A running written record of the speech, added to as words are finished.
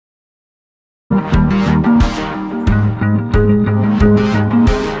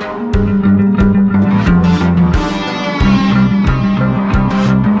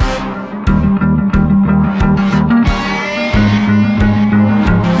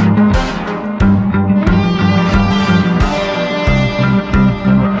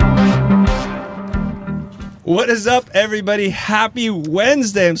What is up, everybody? Happy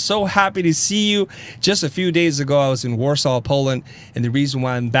Wednesday. I'm so happy to see you. Just a few days ago, I was in Warsaw, Poland, and the reason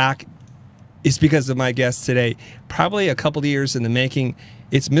why I'm back is because of my guest today. Probably a couple of years in the making.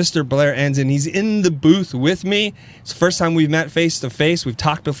 It's Mr. Blair Enns, and he's in the booth with me. It's the first time we've met face-to-face. We've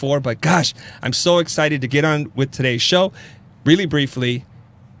talked before, but gosh, I'm so excited to get on with today's show. Really briefly,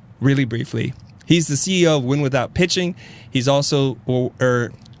 he's the CEO of Win Without Pitching. He's also,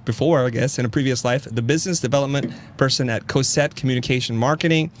 before, I guess, in a previous life, the business development person at Cosette Communication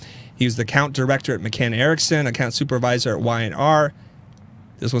Marketing. He was the account director at McCann Erickson, account supervisor at Y&R.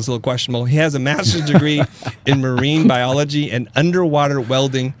 This one's a little questionable. He has a master's degree in marine biology and underwater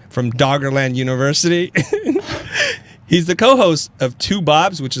welding from Doggerland University. He's the co-host of Two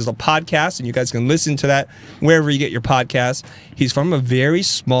Bobs, which is a podcast, and you guys can listen to that wherever you get your podcasts. He's from a very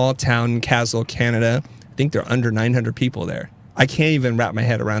small town in Castle, Canada. I think there are under 900 people there. I can't even wrap my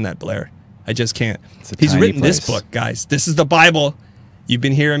head around that, Blair. I just can't. He's written this book, guys. This is the Bible. You've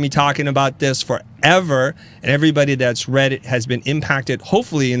been hearing me talking about this forever, and everybody that's read it has been impacted,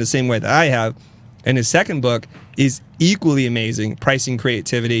 hopefully in the same way that I have. And his second book is equally amazing, Pricing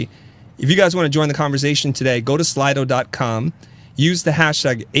Creativity. If you guys want to join the conversation today, go to slido.com, use the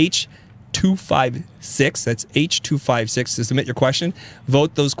hashtag H256, that's H256 to submit your question.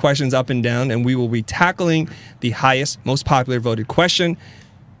 Vote those questions up and down, and we will be tackling the highest, most popular voted question.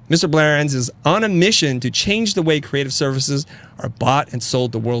 Mr. Blair Enns is on a mission to change the way creative services are bought and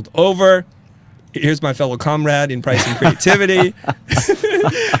sold the world over. Here's my fellow comrade in Pricing Creativity.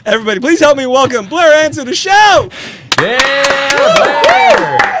 Everybody, please help me welcome Blair Enns to the show. Yeah,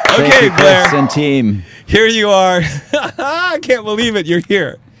 Blair. Okay, Blair. Chris and team. Here you are. I can't believe it. You're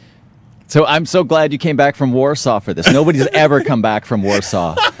here. So I'm so glad you came back from Warsaw for this. Nobody's ever come back from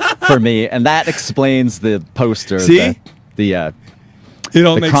Warsaw for me, and that explains the poster. See? The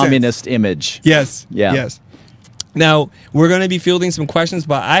communist image. Yes. Yeah. Yes. Now, we're going to be fielding some questions,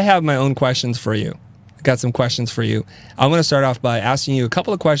 but I have my own questions for you. I got some questions for you. I want to start off by asking you a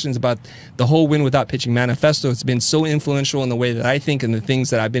couple of questions about the whole Win Without Pitching Manifesto. It's been so influential in the way that I think and the things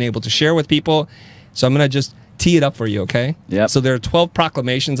that I've been able to share with people. So I'm going to just tee it up for you, okay? Yeah. So there are 12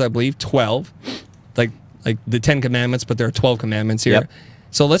 proclamations, I believe, 12, like the 10 commandments, but there are 12 commandments here. Yep.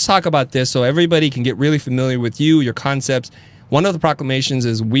 So let's talk about this so everybody can get really familiar with you, your concepts. One of the proclamations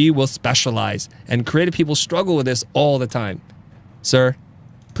is we will specialize, and creative people struggle with this all the time. Sir,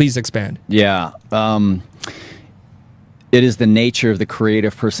 please expand. Yeah. It is the nature of the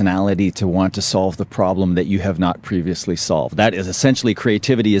creative personality to want to solve the problem that you have not previously solved. That is essentially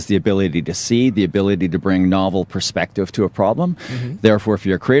creativity is the ability to see, the ability to bring novel perspective to a problem. Therefore, if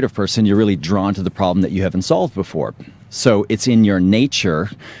you're a creative person, you're really drawn to the problem that you haven't solved before. So it's in your nature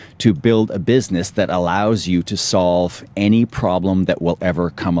to build a business that allows you to solve any problem that will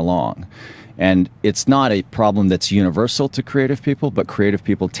ever come along. And it's not a problem that's universal to creative people, but creative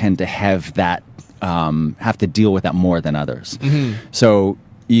people tend to have that, have to deal with that more than others. So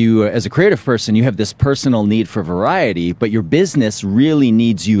you, as a creative person, you have this personal need for variety, but your business really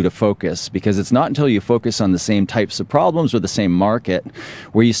needs you to focus, because it's not until you focus on the same types of problems or the same market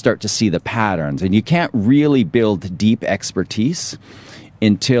where you start to see the patterns. And you can't really build deep expertise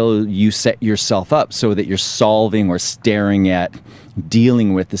until you set yourself up so that you're solving or staring at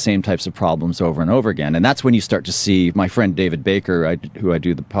dealing with the same types of problems over and over again. And that's when you start to see, my friend David Baker, who I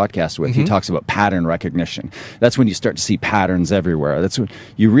do the podcast with, he talks about pattern recognition. That's when you start to see patterns everywhere. That's when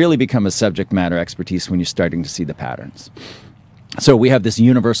you really become a subject matter expertise, when you're starting to see the patterns. So we have this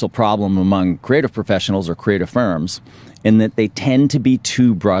universal problem among creative professionals or creative firms in that they tend to be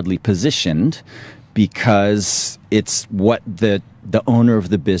too broadly positioned, because it's what the owner of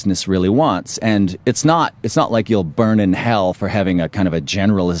the business really wants. And it's not like you'll burn in hell for having a kind of a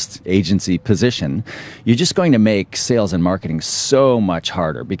generalist agency position. You're just going to make sales and marketing so much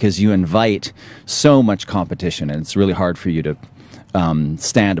harder, because you invite so much competition, and it's really hard for you to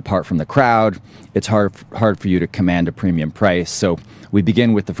stand apart from the crowd. It's hard for you to command a premium price. So we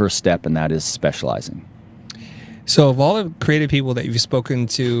begin with the first step, and that is specializing. So of all the creative people that you've spoken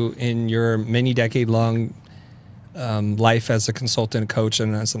to in your many decade-long life as a consultant, coach,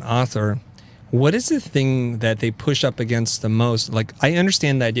 and as an author, what is the thing that they push up against the most? Like, I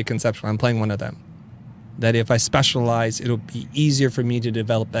understand the idea conceptually. I'm playing one of them. That if I specialize, it'll be easier for me to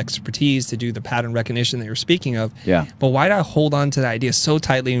develop expertise, to do the pattern recognition that you're speaking of. Yeah. But why do I hold on to that idea so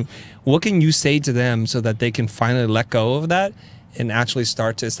tightly? What can you say to them so that they can finally let go of that and actually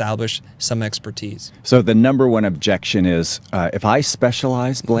start to establish some expertise? So the number one objection is, if I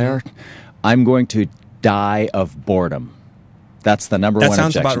specialize, Blair, I'm going to die of boredom. That's the number one objection.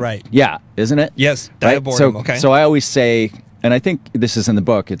 That sounds about right. Yeah, isn't it? Yes, die of boredom, okay. So I always say, and I think this is in the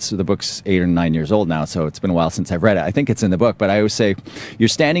book. The book's 8 or 9 years old now, so it's been a while since I've read it. I think it's in the book, but I always say you're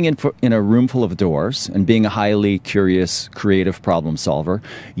standing in a room full of doors, and being a highly curious, creative problem solver,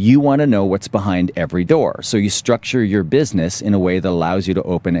 you want to know what's behind every door. So you structure your business in a way that allows you to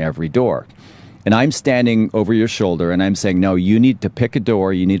open every door. And I'm standing over your shoulder, and I'm saying, no, you need to pick a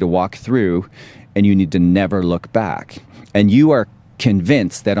door, you need to walk through, and you need to never look back. And you are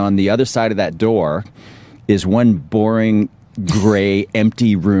convinced that on the other side of that door is one boring, gray,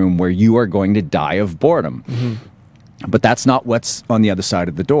 empty room where you are going to die of boredom. Mm-hmm. But that's not what's on the other side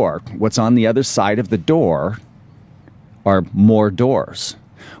of the door. What's on the other side of the door are more doors.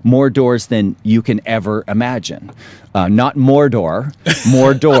 More doors than you can ever imagine. Not Mordor,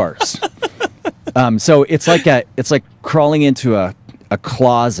 more doors. So it's like crawling into a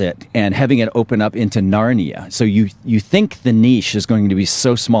closet and having it open up into Narnia. So you think the niche is going to be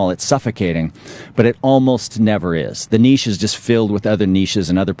so small it's suffocating, but it almost never is. The niche is just filled with other niches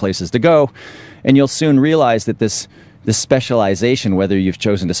and other places to go, and you'll soon realize that this specialization, whether you've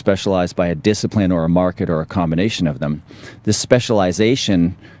chosen to specialize by a discipline or a market or a combination of them, this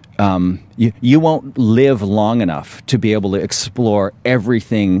specialization, you won't live long enough to be able to explore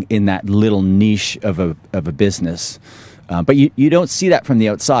everything in that little niche of a business. But you don't see that from the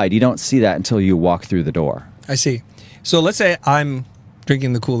outside. You don't see that until you walk through the door. I see. So let's say I'm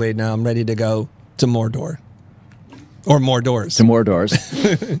drinking the Kool-Aid now. I'm ready to go to Mordor. Or more doors. To more doors.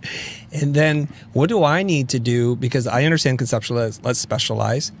 And then what do I need to do? Because I understand conceptualize, let's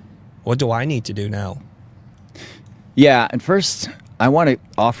specialize. What do I need to do now? Yeah, and first I want to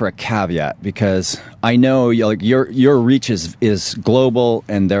offer a caveat, because I know your reach is global,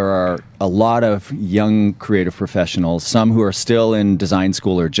 and there are a lot of young creative professionals, some who are still in design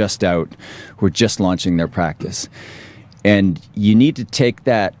school or just out, who are just launching their practice. And you need to take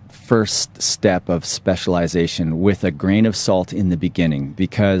that first step of specialization with a grain of salt in the beginning,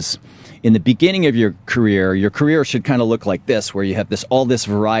 because in the beginning of your career should kind of look like this, where you have all this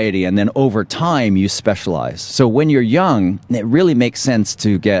variety, and then over time you specialize. So when you're young, it really makes sense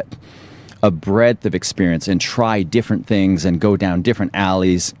to get a breadth of experience and try different things and go down different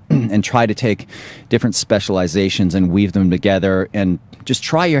alleys and try to take different specializations and weave them together and just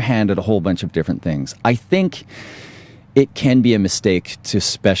try your hand at a whole bunch of different things. I think it can be a mistake to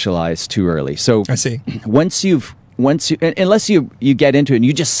specialize too early. So I see. Unless you get into it and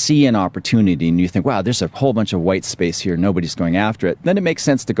you just see an opportunity and you think, wow, there's a whole bunch of white space here, nobody's going after it, then it makes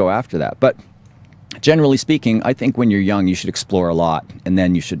sense to go after that. But generally speaking, I think when you're young, you should explore a lot, and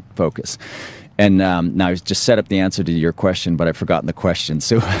then you should focus. And now I just set up the answer to your question, but I've forgotten the question.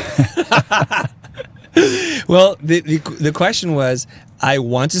 So, well, the question was, I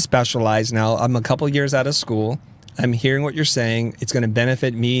want to specialize now. I'm a couple years out of school. I'm hearing what you're saying. It's going to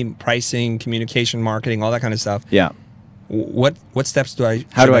benefit me, pricing, communication, marketing, all that kind of stuff. Yeah. What steps do I do?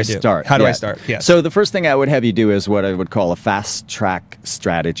 How do I start? How do I start? Yes. So the first thing I would have you do is what I would call a fast track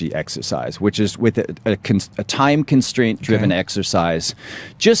strategy exercise, which is with a time constraint driven exercise.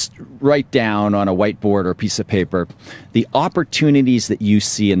 Just write down on a whiteboard or piece of paper the opportunities that you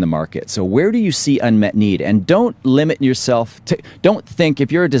see in the market. So where do you see unmet need? And don't limit yourself to, don't think,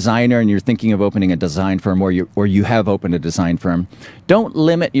 if you're a designer and you're thinking of opening a design firm, or you have opened a design firm, don't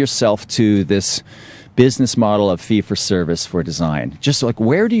limit yourself to this business model of fee for service for design. Just like,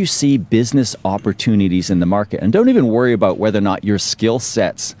 where do you see business opportunities in the market? And don't even worry about whether or not your skill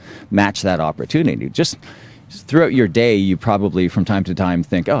sets match that opportunity. Just throughout your day, you probably from time to time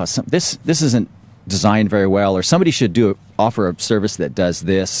think, oh, this isn't designed very well, or somebody should offer a service that does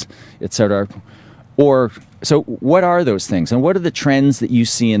this, etc. Or so what are those things? And what are the trends that you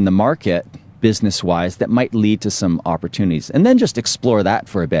see in the market business-wise that might lead to some opportunities? And then just explore that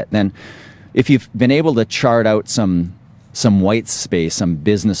for a bit. Then if you've been able to chart out some white space, some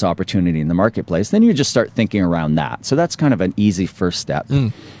business opportunity in the marketplace, then you just start thinking around that. So that's kind of an easy first step.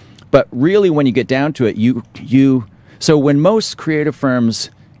 But really, when you get down to it, so when most creative firms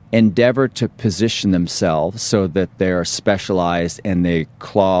endeavor to position themselves so that they are specialized and they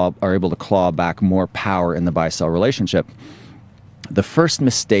are able to claw back more power in the buy-sell relationship, the first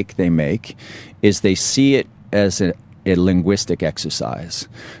mistake they make is they see it as a linguistic exercise.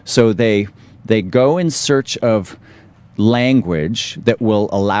 So they go in search of language that will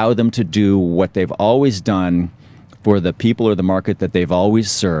allow them to do what they've always done for the people or the market that they've always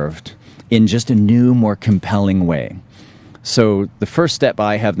served in just a new, more compelling way. So the first step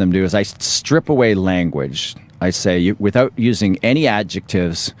I have them do is I strip away language. I say, without using any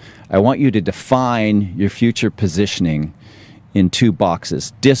adjectives, I want you to define your future positioning in 2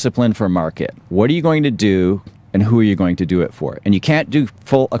 boxes. Discipline for market. What are you going to do and who are you going to do it for? And you can't do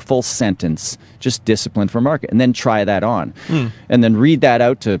a full sentence, just discipline for market, and then try that on. And then read that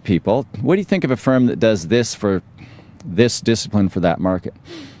out to people. What do you think of a firm that does this for this discipline for that market?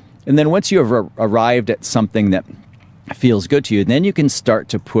 And then once you have arrived at something that feels good to you, then you can start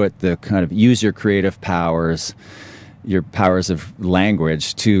to put the kind of use your creative powers, your powers of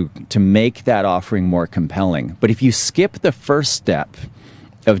language to make that offering more compelling. But if you skip the first step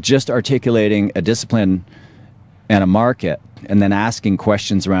of just articulating a discipline and a market, and then asking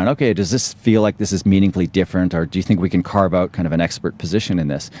questions around, okay, does this feel like this is meaningfully different, or do you think we can carve out kind of an expert position in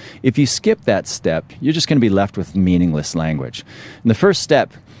this? If you skip that step, you're just going to be left with meaningless language. And the first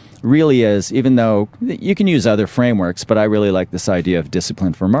step really is, even though you can use other frameworks, but I really like this idea of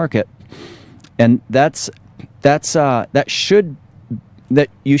discipline for market, and that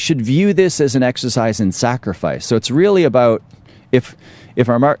you should view this as an exercise in sacrifice. So it's really about if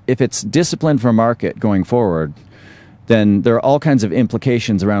it's discipline for market going forward, then there are all kinds of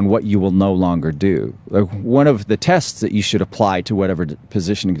implications around what you will no longer do. Like, one of the tests that you should apply to whatever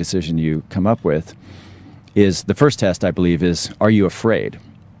positioning decision you come up with is, the first test, I believe, is, are you afraid?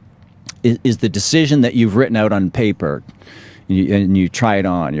 Is the decision that you've written out on paper, and you try it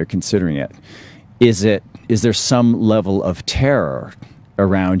on, you're considering it, is there some level of terror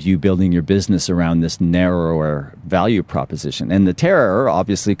around you building your business around this narrower value proposition? And the terror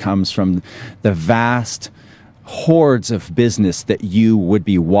obviously comes from the vast hordes of business that you would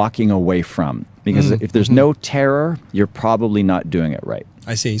be walking away from. Because if there's no terror, you're probably not doing it right.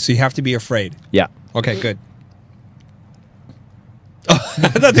 I see. So you have to be afraid. Yeah. Okay, good. Oh, I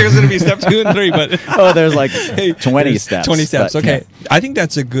thought there was going to be step 2 and 3, but there's like 20 steps. 20 steps. But, okay. yeah. I think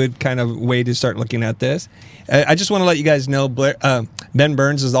that's a good kind of way to start looking at this. I just want to let you guys know, Ben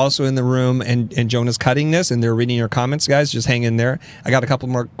Burns is also in the room, and Jonah's cutting this, and they're reading your comments, guys. Just hang in there. I got a couple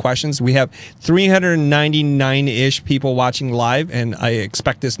more questions. We have 399-ish people watching live, and I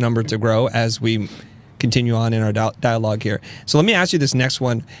expect this number to grow as we continue on in our dialogue here. So let me ask you this next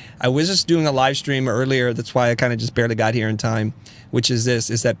one. I was just doing a live stream earlier. That's why I kind of just barely got here in time, which is this,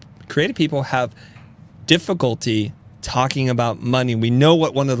 is that creative people have difficulty talking about money. We know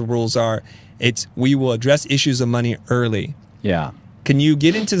what one of the rules are. It's, we will address issues of money early. Yeah. Can you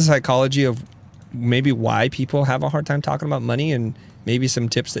get into the psychology of maybe why people have a hard time talking about money, and maybe some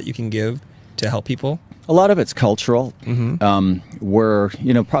tips that you can give to help people? A lot of it's cultural. We're,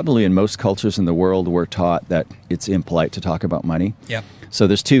 probably in most cultures in the world, we're taught that it's impolite to talk about money. Yeah. So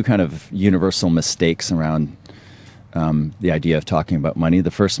there's two kind of universal mistakes around the idea of talking about money. The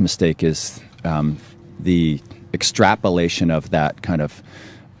first mistake is the extrapolation of that kind of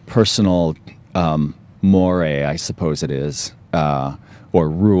personal moray, I suppose it is, or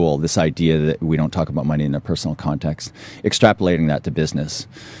rule, this idea that we don't talk about money in a personal context, extrapolating that to business.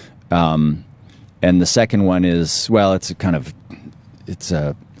 And the second one is, well, it's a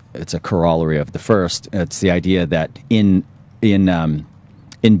corollary of the first. It's the idea that in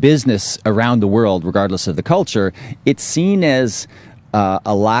business around the world, regardless of the culture, it's seen as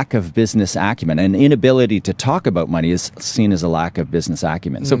a lack of business acumen. An inability to talk about money is seen as a lack of business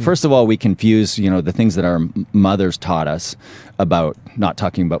acumen. So first of all, we confuse, the things that our mothers taught us about not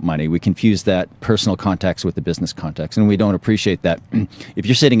talking about money. We confuse that personal context with the business context. And we don't appreciate that if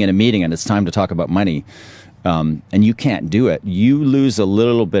you're sitting in a meeting and it's time to talk about money, and you can't do it, you lose a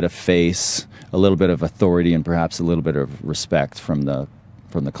little bit of face, a little bit of authority, and perhaps a little bit of respect from the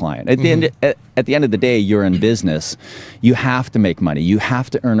client. At the end of the day, you're in business. You have to make money. You have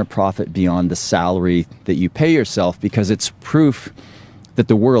to earn a profit beyond the salary that you pay yourself, because it's proof that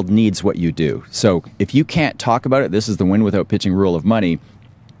the world needs what you do. So if you can't talk about it, this is the win without pitching rule of money.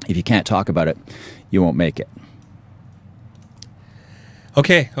 If you can't talk about it, you won't make it.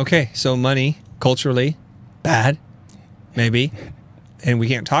 Okay. So money, culturally, bad, maybe. And we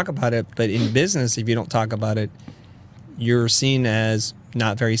can't talk about it. But in business, if you don't talk about it, you're seen as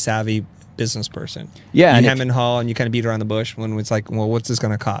not very savvy business person. Yeah. You hem and haw, and you kind of beat around the bush when it's like, well, what's this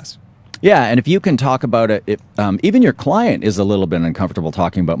going to cost? Yeah, and if you can talk about it, even your client is a little bit uncomfortable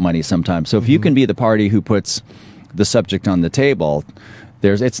talking about money sometimes. So if you can be the party who puts the subject on the table,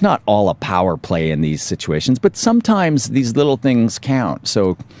 it's not all a power play in these situations, but sometimes these little things count.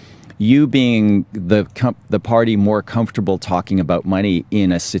 So you being the party more comfortable talking about money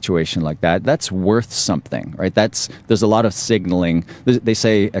in a situation like that, that's worth something, right? There's a lot of signaling. They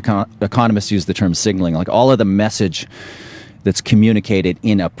say, economists use the term signaling, like all of the message that's communicated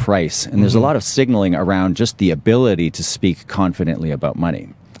in a price. And there's a lot of signaling around just the ability to speak confidently about money.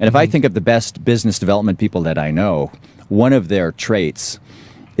 And if I think of the best business development people that I know, one of their traits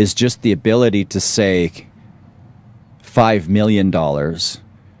is just the ability to say $5 million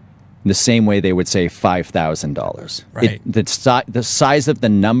the same way they would say $5,000. Right. The size of the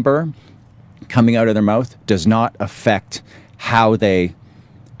number coming out of their mouth does not affect how they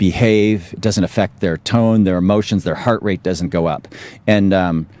behave. It doesn't affect their tone, their emotions, their heart rate doesn't go up.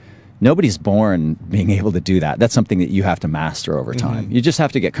 And nobody's born being able to do that. That's something that you have to master over time. You just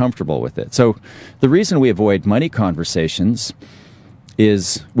have to get comfortable with it. So the reason we avoid money conversations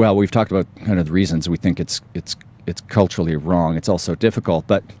is, well, we've talked about kind of the reasons we think it's culturally wrong. It's also difficult,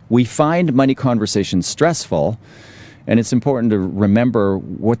 but we find money conversations stressful. And it's important to remember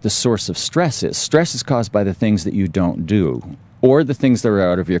what the source of stress is. Stress is caused by the things that you don't do or the things that are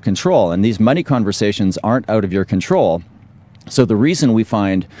out of your control. And these money conversations aren't out of your control. So the reason we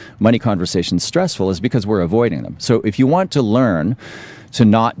find money conversations stressful is because we're avoiding them. So if you want to learn to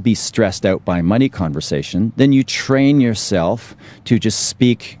not be stressed out by money conversation, then you train yourself to just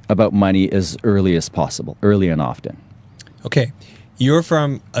speak about money as early as possible, early and often. Okay. You're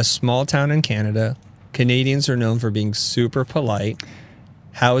from a small town in Canada. Canadians are known for being super polite.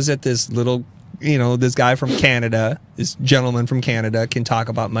 How is it this little, this guy from Canada, this gentleman from Canada can talk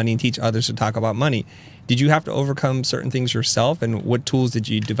about money and teach others to talk about money? Did you have to overcome certain things yourself, and what tools did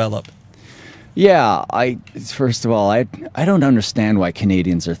you develop? Yeah, first of all, I don't understand why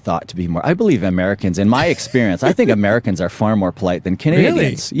Canadians are thought to be more. I believe Americans, in my experience, I think Americans are far more polite than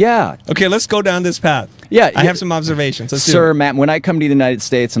Canadians. Really? Yeah. Okay, let's go down this path. Yeah, I have some observations. Sir, Matt, when I come to the United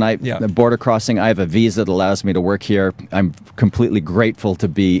States and the border crossing, I have a visa that allows me to work here. I'm completely grateful to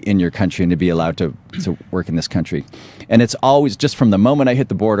be in your country and to be allowed to work in this country. And it's always, just from the moment I hit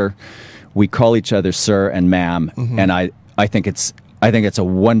the border, we call each other sir and ma'am, and I think it's a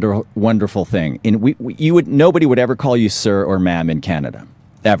wonderful thing. And nobody would ever call you sir or ma'am in Canada,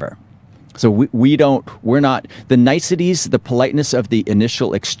 ever. So we're not, the niceties, the politeness of the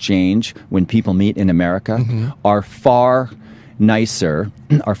initial exchange when people meet in America are far nicer,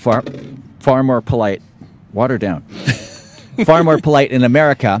 are far more polite, water down, far more polite in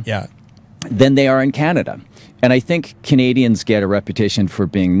America than they are in Canada. And I think Canadians get a reputation for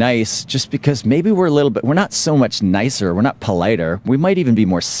being nice just because maybe we're not so much nicer, we're not politer. We might even be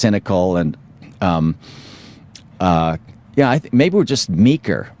more cynical and, I think maybe we're just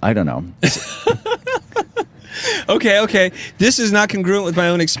meeker. I don't know. Okay. This is not congruent with my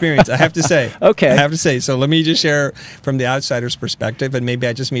own experience, I have to say. Okay. I have to say. So let me just share from the outsider's perspective, and maybe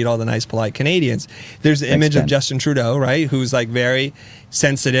I just meet all the nice, polite Canadians. There's the image of Justin Trudeau, right, who's like very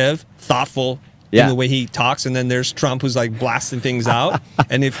sensitive, thoughtful, in the way he talks, and then there's Trump, who's like blasting things out.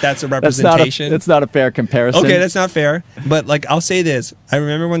 And if that's a representation, that's not a fair comparison. Okay, that's not fair. But like, I'll say this: I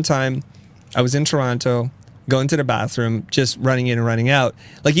remember one time I was in Toronto, going to the bathroom, just running in and running out.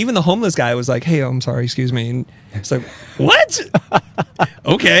 Like, even the homeless guy was like, "Hey, I'm sorry, excuse me." And it's like, what?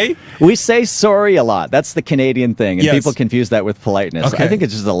 Okay. We say sorry a lot. That's the Canadian thing, and people confuse that with politeness. Okay. I think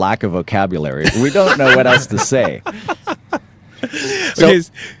it's just a lack of vocabulary. We don't know what else to say.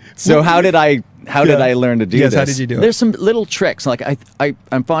 So how did I learn to do this? How did you do it? There's some little tricks. Like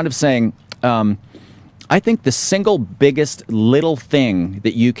I'm fond of saying, I think the single biggest little thing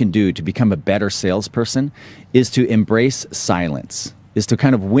that you can do to become a better salesperson is to embrace silence, is to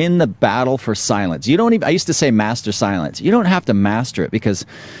kind of win the battle for silence. I used to say master silence. You don't have to master it, because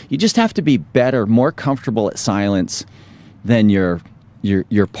you just have to be better, more comfortable at silence than your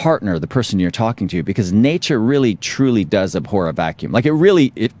partner, the person you're talking to, because nature really truly does abhor a vacuum. Like it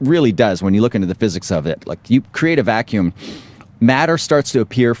really does when you look into the physics of it. Like, you create a vacuum, matter starts to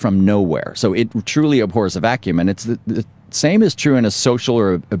appear from nowhere. So it truly abhors a vacuum, and it's the same is true in a social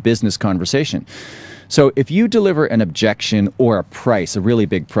or a business conversation. So if you deliver an objection or a price, a really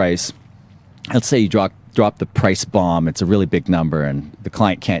big price, let's say you drop the price bomb, it's a really big number, and the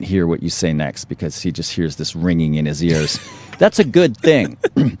client can't hear what you say next because he just hears this ringing in his ears. That's a good thing.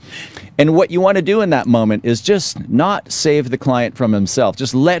 And what you want to do in that moment is just not save the client from himself.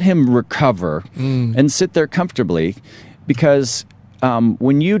 Just let him recover and sit there comfortably, because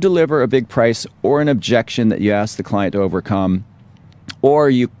when you deliver a big price or an objection that you ask the client to overcome, or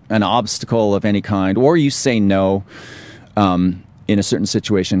an obstacle of any kind, or you say no in a certain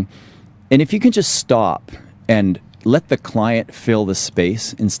situation, and if you can just stop and let the client fill the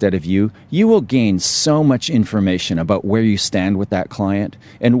space instead of you will gain so much information about where you stand with that client.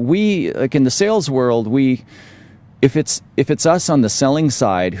 And we, like in the sales world, if it's us on the selling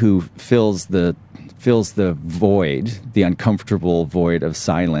side who fills the void, the uncomfortable void of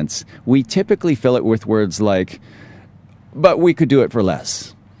silence, we typically fill it with words like, "But we could do it for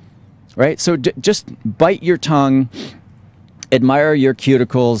less." Right? So just bite your tongue, admire your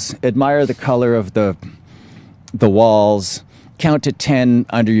cuticles, admire the color of the walls, count to 10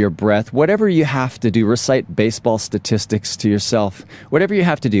 under your breath, whatever you have to do, recite baseball statistics to yourself, whatever you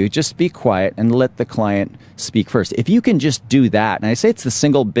have to do, just be quiet and let the client speak first. If you can just do that, and I say it's the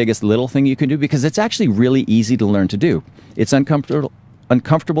single biggest little thing you can do because it's actually really easy to learn to do. It's uncomfortable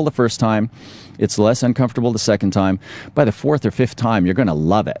the first time, it's less uncomfortable the second time. By the fourth or fifth time, you're going to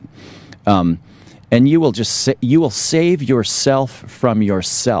love it. And you will save yourself from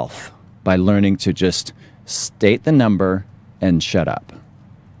yourself by learning to just state the number and shut up.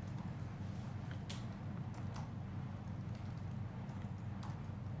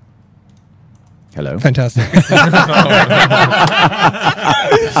 Hello? Fantastic.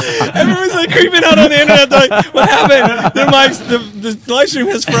 Everyone's like creeping out on the internet. Like, what happened? The live stream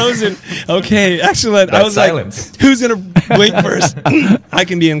has frozen. Okay, excellent. That's I was silence. like, who's going to blink first? I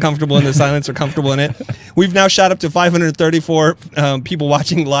can be uncomfortable in the silence or comfortable in it. We've now shot up to 534 people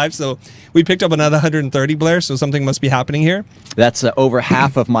watching live. So we picked up another 130, Blair. So something must be happening here. That's over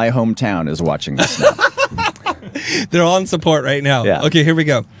half of my hometown is watching this now. They're all in support right now. Yeah. Okay, here we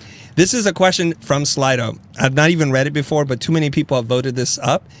go. This is a question from Slido. I've not even read it before, but too many people have voted this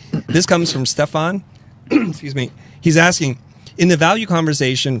up. This comes from Stefan. Excuse me. He's asking, in the value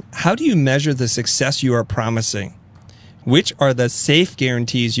conversation, how do you measure the success you are promising? Which are the safe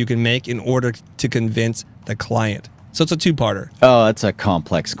guarantees you can make in order to convince the client? So it's a two-parter. Oh, that's a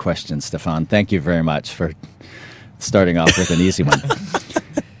complex question, Stefan. Thank you very much for starting off with an easy one.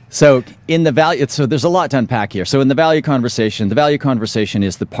 So in the value, so there's a lot to unpack here. So in the value conversation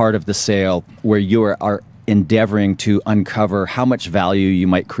is the part of the sale where you are endeavoring to uncover how much value you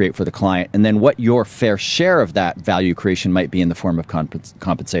might create for the client, and then what your fair share of that value creation might be in the form of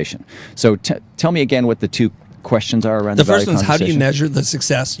compensation. So tell me again what the two questions are around the value conversation. The first one is, how do you measure the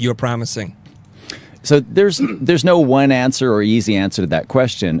success you're promising? So there's no one answer or easy answer to that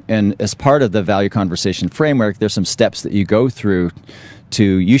question. And as part of the value conversation framework, there's some steps that you go through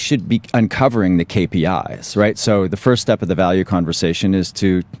you should be uncovering the KPIs, right? So the first step of the value conversation is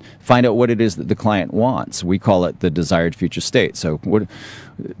to find out what it is that the client wants. We call it the desired future state. So what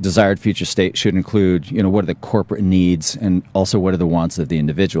desired future state should include, what are the corporate needs and also what are the wants of the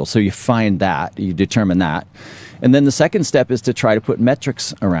individual. So you find that, you determine that. And then the second step is to try to put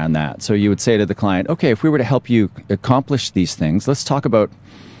metrics around that. So you would say to the client, okay, if we were to help you accomplish these things, let's talk about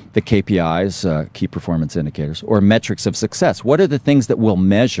the KPIs, key performance indicators, or metrics of success. What are the things that we'll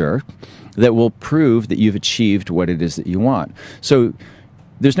measure that will prove that you've achieved what it is that you want? So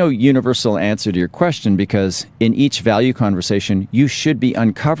there's no universal answer to your question because in each value conversation, you should be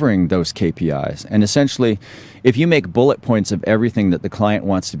uncovering those KPIs. And essentially, if you make bullet points of everything that the client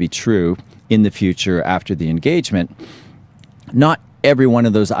wants to be true in the future after the engagement, not every one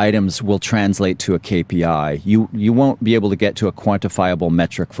of those items will translate to a KPI. You won't be able to get to a quantifiable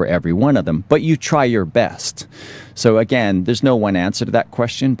metric for every one of them, but you try your best. So again, there's no one answer to that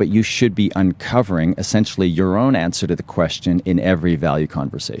question, but you should be uncovering essentially your own answer to the question in every value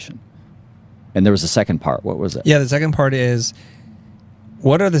conversation. And there was a second part. What was it? Yeah, the second part is,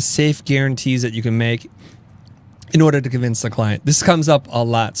 what are the safe guarantees that you can make in order to convince the client? This comes up a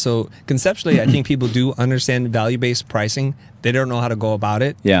lot. So conceptually, I think people do understand value-based pricing. They don't know how to go about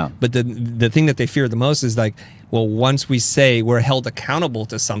it. Yeah. But the thing that they fear the most is like, well, once we say we're held accountable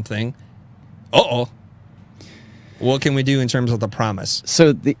to something, what can we do in terms of the promise?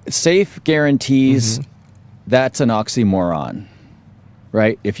 So the safe guarantees, that's an oxymoron,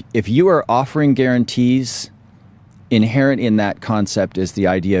 right? If you are offering guarantees, inherent in that concept is the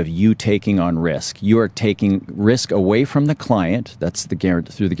idea of you taking on risk. You are taking risk away from the client, that's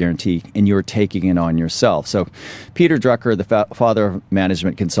through the guarantee, and you're taking it on yourself. So Peter Drucker, the father of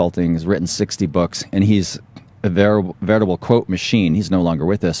management consulting, has written 60 books, and he's a veritable quote machine. He's no longer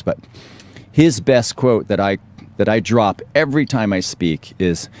with us, but his best quote that I drop every time I speak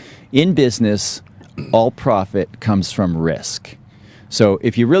is, in business, all profit comes from risk. So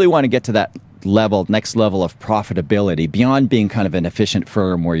if you really want to get to that next level of profitability, beyond being kind of an efficient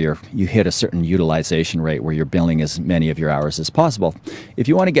firm where you hit a certain utilization rate where you're billing as many of your hours as possible, if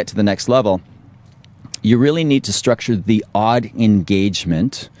you want to get to the next level, you really need to structure the odd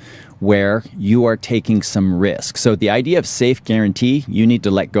engagement where you are taking some risk. So the idea of safe guarantee, you need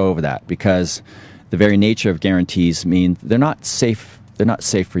to let go of that because the very nature of guarantees mean they're not safe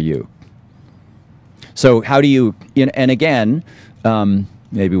for you. So how do you, and again,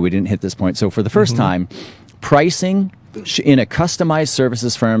 maybe we didn't hit this point. So for the first time, pricing in a customized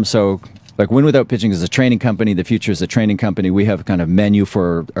services firm, so like Win Without Pitching is a training company, the Future is a training company, we have a kind of menu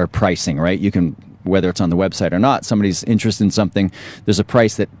for our pricing, right? You can, whether it's on the website or not, somebody's interested in something, there's a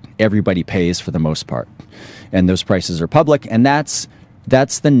price that everybody pays for the most part. And those prices are public, and that's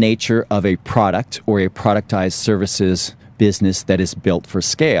the nature of a product or a productized services business that is built for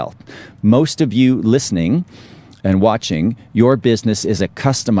scale. Most of you listening and watching, your business is a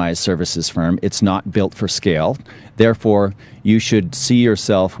customized services firm. It's not built for scale. Therefore, you should see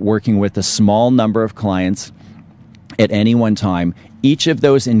yourself working with a small number of clients at any one time. Each of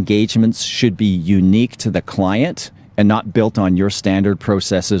those engagements should be unique to the client and not built on your standard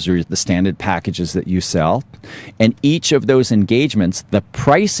processes or the standard packages that you sell. And each of those engagements, the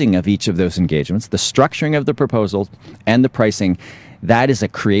pricing of each of those engagements, the structuring of the proposal and the pricing, that is a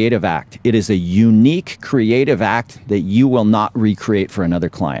creative act. It is a unique creative act that you will not recreate for another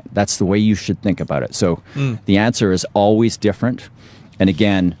client. That's the way you should think about it. So the answer is always different. And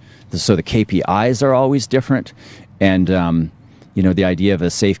again, so the KPIs are always different. And you know, the idea of a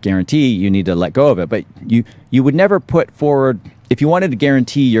safe guarantee, you need to let go of it. But you would never put forward, if you wanted to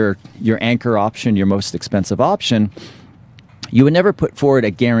guarantee your anchor option, your most expensive option, you would never put forward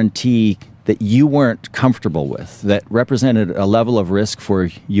a guarantee that you weren't comfortable with, that represented a level of risk for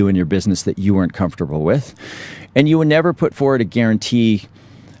you and your business that you weren't comfortable with. And you would never put forward a guarantee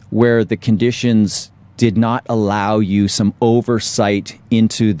where the conditions did not allow you some oversight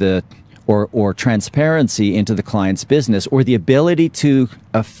into the or transparency into the client's business, or the ability to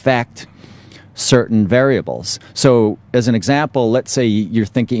affect certain variables. So as an example, let's say you're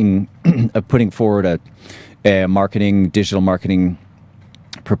thinking of putting forward a digital marketing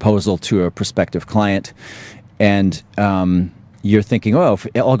proposal to a prospective client, and you're thinking, oh, if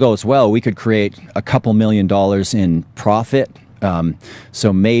it all goes well, we could create a couple $1 million in profit.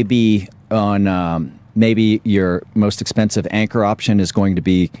 So maybe maybe your most expensive anchor option is going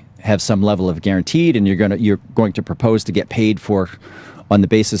to have some level of guaranteed, and you're going to propose to get paid for on the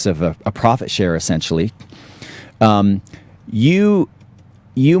basis of a profit share, essentially. You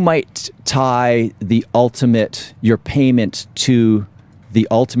might tie your payment to the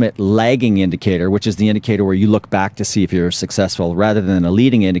ultimate lagging indicator, which is the indicator where you look back to see if you're successful, rather than a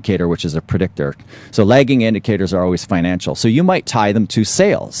leading indicator, which is a predictor. So lagging indicators are always financial. So you might tie them to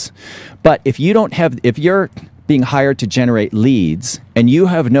sales. But if you're being hired to generate leads and you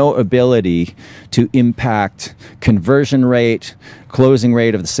have no ability to impact conversion rate, closing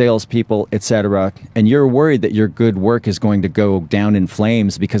rate of the salespeople, etc., and you're worried that your good work is going to go down in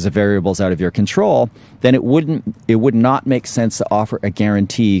flames because of variables out of your control, then it would not make sense to offer a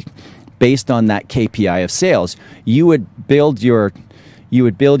guarantee based on that KPI of sales. You would build your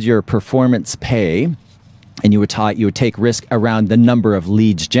performance pay, and you would take risk around the number of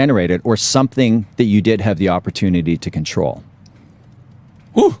leads generated, or something that you did have the opportunity to control.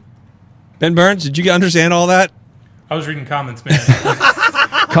 Whew. Ben Burns, did you understand all that? I was reading comments, man.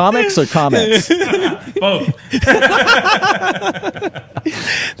 Comics or comments? Both.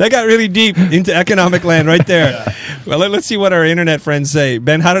 That got really deep into economic land right there. Yeah. Well, let's see what our internet friends say.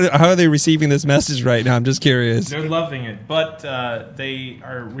 Ben, how are they receiving this message right now? I'm just curious. They're loving it, but they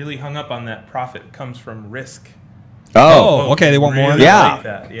are really hung up on that profit comes from risk. Oh, okay. They want really more. Yeah. Like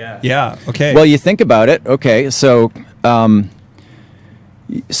that. Yeah. Okay. Well, you think about it. Okay, so I'm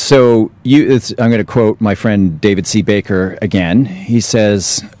going to quote my friend David C. Baker again. He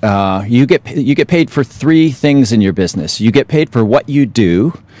says, you get paid for three things in your business. You get paid for what you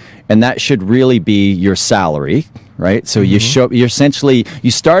do, and that should really be your salary, right? So you start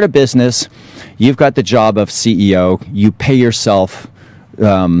a business, you've got the job of CEO, you pay yourself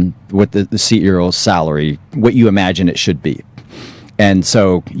with the CEO's salary, what you imagine it should be. And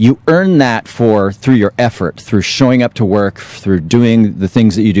so you earn that through your effort, through showing up to work, through doing the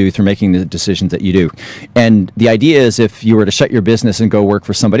things that you do, through making the decisions that you do. And the idea is, if you were to shut your business and go work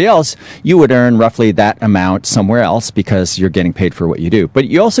for somebody else, you would earn roughly that amount somewhere else because you're getting paid for what you do. But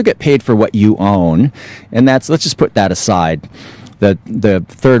you also get paid for what you own. And let's just put that aside. The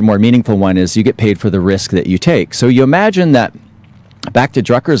third, more meaningful one is you get paid for the risk that you take. So you imagine that, back to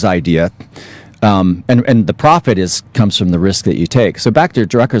Drucker's idea, and the profit comes from the risk that you take. So back to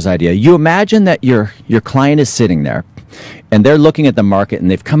Drucker's idea, you imagine that your client is sitting there, and they're looking at the market, and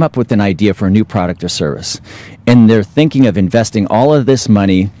they've come up with an idea for a new product or service, and they're thinking of investing all of this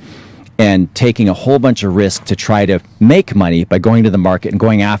money and taking a whole bunch of risk to try to make money by going to the market and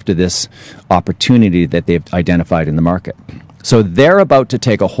going after this opportunity that they've identified in the market. So they're about to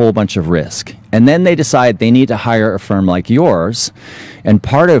take a whole bunch of risk, and then they decide they need to hire a firm like yours. And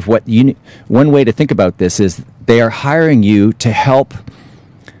part of one way to think about this is they are hiring you to help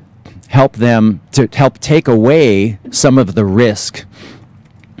take away some of the risk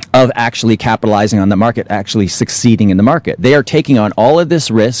of actually capitalizing on the market, actually succeeding in the market. They are taking on all of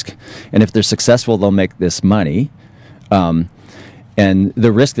this risk, and if they're successful, they'll make this money. And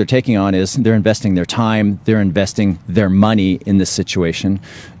the risk they're taking on is they're investing their time, they're investing their money in this situation.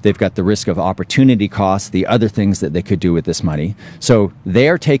 They've got the risk of opportunity costs, the other things that they could do with this money. So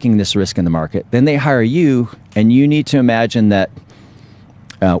they're taking this risk in the market. Then they hire you, and you need to imagine that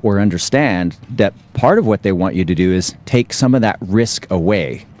or understand that part of what they want you to do is take some of that risk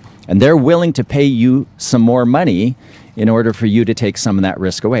away. And they're willing to pay you some more money in order for you to take some of that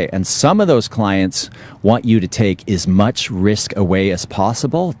risk away. And some of those clients want you to take as much risk away as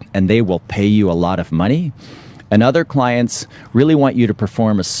possible, and they will pay you a lot of money. And other clients really want you to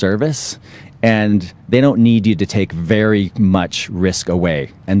perform a service, and they don't need you to take very much risk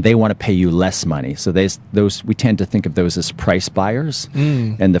away, and they want to pay you less money. So those we tend to think of those as price buyers,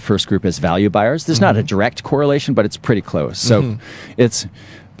 and the first group as value buyers. There's not a direct correlation, but it's pretty close. So it's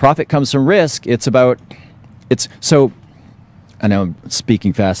profit comes from risk. So I know I'm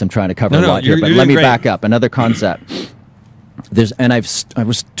speaking fast. I'm trying to cover a lot here, but let me back up. Another concept. I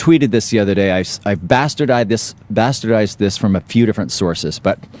was tweeted this the other day. I've bastardized this from a few different sources,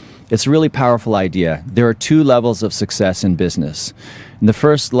 but it's a really powerful idea. There are two levels of success in business. In the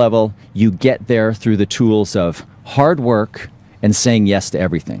first level, you get there through the tools of hard work and saying yes to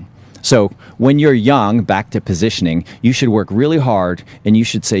everything. So when you're young, back to positioning, you should work really hard and you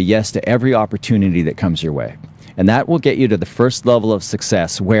should say yes to every opportunity that comes your way. And that will get you to the first level of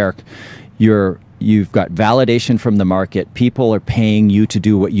success where you've got validation from the market. People are paying you to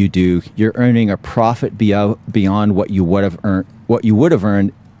do what you do. You're earning a profit beyond what you would have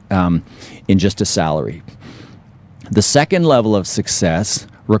earned in just a salary. The second level of success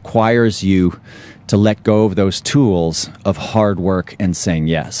requires you to let go of those tools of hard work and saying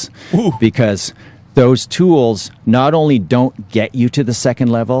yes. Ooh. Because those tools not only don't get you to the second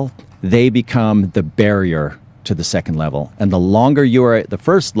level, they become the barrier to the second level. And the longer you are at the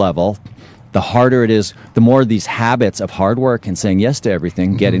first level, the harder it is, the more these habits of hard work and saying yes to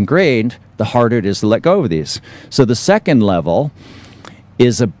everything get ingrained, the harder it is to let go of these. So the second level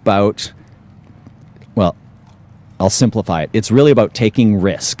is about, well, I'll simplify it. It's really about taking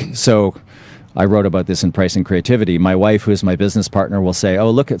risk. So I wrote about this in Pricing Creativity. My wife, who is my business partner, will say,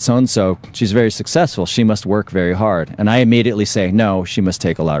 oh, look at so-and-so. She's very successful. She must work very hard. And I immediately say, no, she must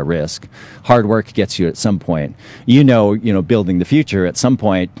take a lot of risk. Hard work gets you at some point. You know, building the future, at some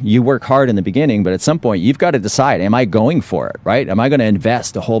point, you work hard in the beginning, but at some point, you've got to decide, am I going for it, right? Am I going to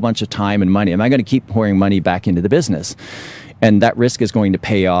invest a whole bunch of time and money? Am I going to keep pouring money back into the business? And that risk is going to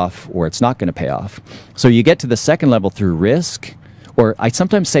pay off, or it's not going to pay off. So you get to the second level through risk, or I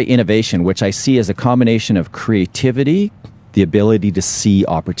sometimes say innovation, which I see as a combination of creativity, the ability to see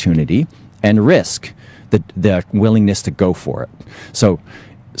opportunity, and risk, the willingness to go for it. So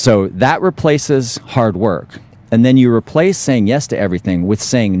that replaces hard work. And then you replace saying yes to everything with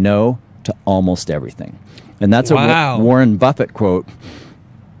saying no to almost everything. And that's a Warren Buffett quote,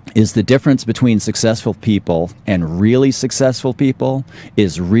 is the difference between successful people and really successful people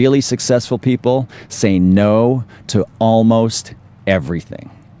is really successful people say no to almost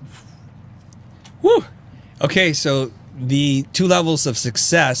everything. Woo. Okay, so the two levels of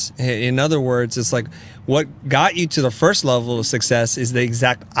success, in other words, it's like what got you to the first level of success is the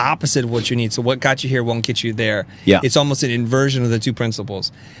exact opposite of what you need. So what got you here won't get you there. Yeah. It's almost an inversion of the two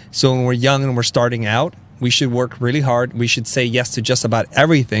principles. So when we're young and we're starting out, we should work really hard. We should say yes to just about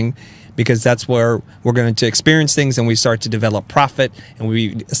everything, because that's where we're going to experience things and we start to develop profit and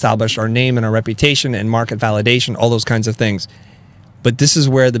we establish our name and our reputation and market validation, all those kinds of things. But this is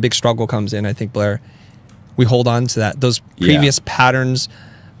where the big struggle comes in, I think, Blair. We hold on to that. Those previous patterns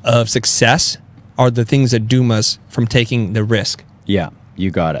of success are the things that doom us from taking the risk. Yeah,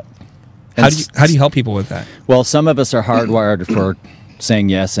 you got it. How do you help people with that? Well, some of us are hardwired for saying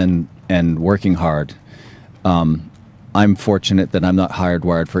yes and working hard. I'm fortunate that I'm not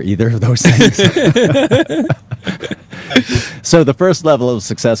hardwired for either of those things. So the first level of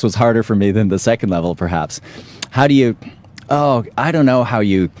success was harder for me than the second level, perhaps. How do you... Oh, I don't know how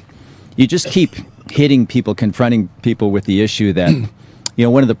you just keep hitting people, confronting people with the issue that,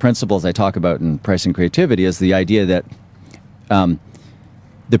 one of the principles I talk about in Pricing Creativity is the idea that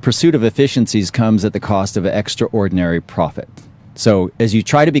the pursuit of efficiencies comes at the cost of extraordinary profit. So as you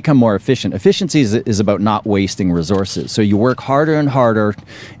try to become more efficient, efficiency is about not wasting resources. So you work harder and harder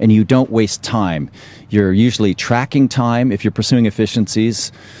and you don't waste time. You're usually tracking time. If you're pursuing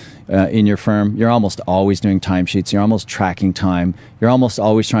efficiencies, in your firm, you're almost always doing timesheets. You're almost tracking time. You're almost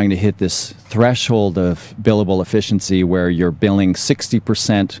always trying to hit this threshold of billable efficiency where you're billing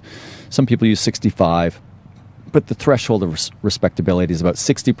 60%. Some people use 65, but the threshold of respectability is about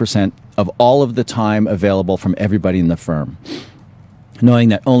 60% of all of the time available from everybody in the firm, knowing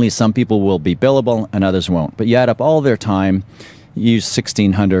that only some people will be billable and others won't. But you add up all their time, use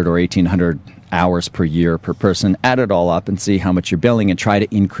 1,600 or 1,800 hours per year per person, add it all up and see how much you're billing and try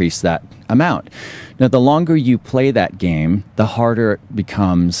to increase that amount. Now, the longer you play that game, the harder it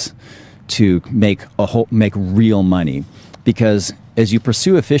becomes to make real money, because as you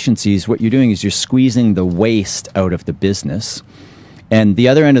pursue efficiencies, what you're doing is you're squeezing the waste out of the business. And the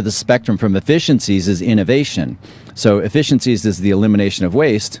other end of the spectrum from efficiencies is innovation. So efficiencies is the elimination of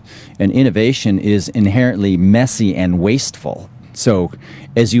waste, and innovation is inherently messy and wasteful. So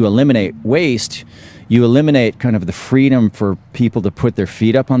as you eliminate waste, you eliminate kind of the freedom for people to put their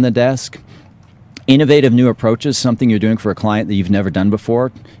feet up on the desk. Innovative new approaches, something you're doing for a client that you've never done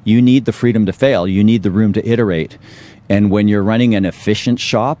before, you need the freedom to fail. You need the room to iterate. And when you're running an efficient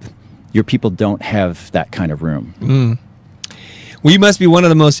shop, your people don't have that kind of room. We must be one of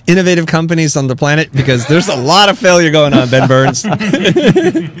the most innovative companies on the planet, because there's a lot of failure going on, Ben Burns.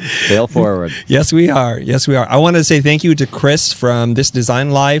 Fail forward. Yes, we are. Yes, we are. I want to say thank you to Chris from This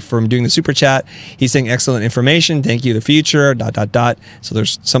Design Live from doing the super chat. He's saying excellent information. Thank you, the future, ... So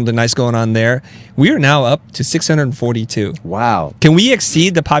there's something nice going on there. We are now up to 642. Wow. Can we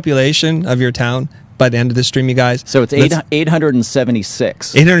exceed the population of your town by the end of this stream, you guys? So it's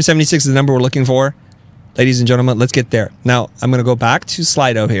 876. 876 is the number we're looking for. Ladies and gentlemen, let's get there. Now, I'm going to go back to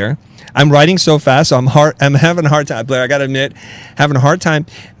Slido here. I'm writing so fast, so I'm having a hard time, Blair, I got to admit, having a hard time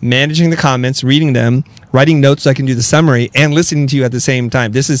managing the comments, reading them, writing notes so I can do the summary, and listening to you at the same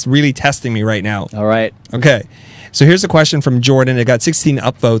time. This is really testing me right now. All right. Okay. So here's a question from Jordan. It got 16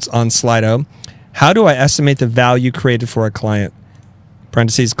 upvotes on Slido. How do I estimate the value created for a client?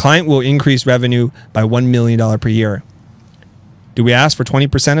 Parentheses, client will increase revenue by $1 million per year. Do we ask for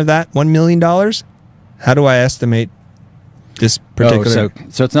 20% of that $1 million? How do I estimate this particular?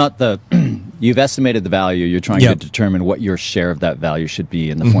 So it's not the, you've estimated the value. You're trying to determine what your share of that value should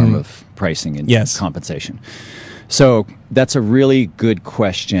be in the form of pricing and compensation. So that's a really good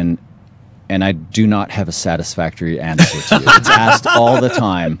question, and I do not have a satisfactory answer to it. It's asked all the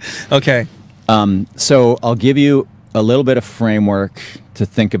time. Okay. So I'll give you a little bit of framework to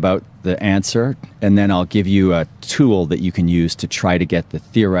think about the answer, and then I'll give you a tool that you can use to try to get the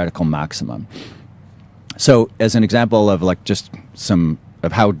theoretical maximum. So as an example of like just some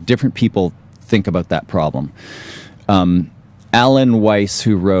of how different people think about that problem, Alan Weiss,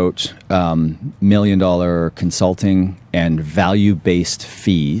 who wrote $1 Million Consulting and Value-Based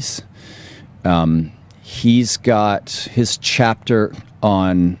Fees, he's got his chapter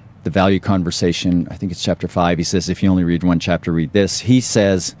on the value conversation. I think it's chapter 5. He says, if you only read one chapter, read this. He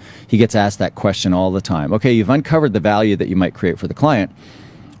says, he gets asked that question all the time. Okay, you've uncovered the value that you might create for the client.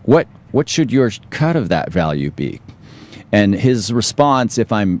 What should your cut of that value be? And his response,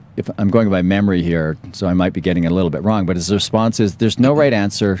 if I'm going by memory here, so I might be getting it a little bit wrong, but his response is, there's no right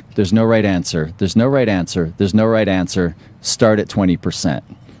answer, there's no right answer, there's no right answer, there's no right answer, start at 20%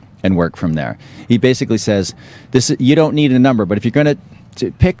 and work from there. He basically says, you don't need a number, but if you're going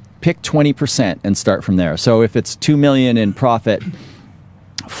to pick 20% and start from there. So if it's $2 million in profit,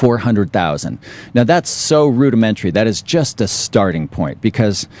 400,000. Now that's so rudimentary. That is just a starting point,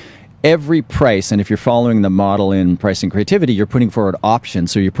 because every price, and if you're following the model in pricing creativity, you're putting forward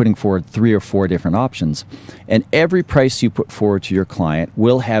options. So you're putting forward 3 or 4 different options. And every price you put forward to your client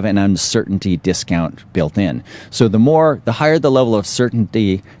will have an uncertainty discount built in. So the higher the level of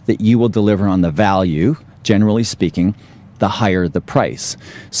certainty that you will deliver on the value, generally speaking, the higher the price.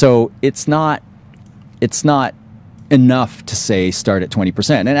 So it's not enough to say start at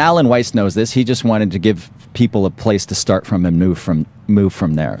 20%. And Alan Weiss knows this. He just wanted to give people a place to start from and move from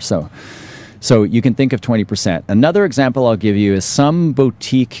there. So you can think of 20%. Another example I'll give you is some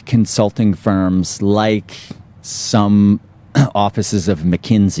boutique consulting firms, like some offices of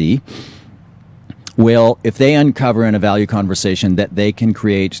McKinsey, will, if they uncover in a value conversation that they can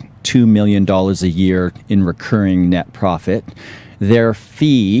create $2 million a year in recurring net profit, their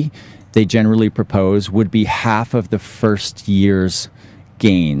fee they generally propose would be half of the first year's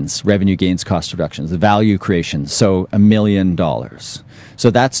gains, revenue gains, cost reductions, the value creation. So $1 million.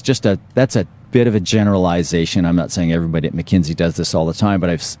 So that's a bit of a generalization. I'm not saying everybody at McKinsey does this all the time, but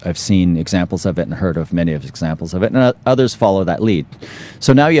I've seen examples of it and heard of many of examples of it, and others follow that lead.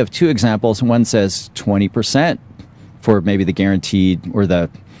 So now you have 2 examples. One says 20% for maybe the guaranteed or the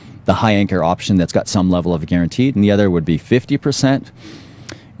high anchor option that's got some level of guaranteed, and the other would be 50%.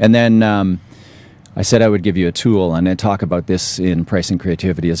 And then I said I would give you a tool, and I talk about this in pricing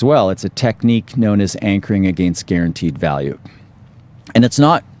creativity as well. It's a technique known as anchoring against guaranteed value. And it's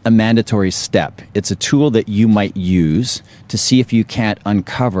not a mandatory step. It's a tool that you might use to see if you can't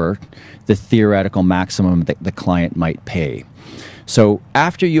uncover the theoretical maximum that the client might pay. So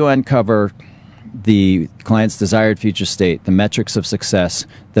after you uncover the client's desired future state, the metrics of success,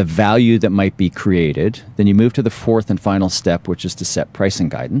 the value that might be created. Then you move to the fourth and final step, which is to set pricing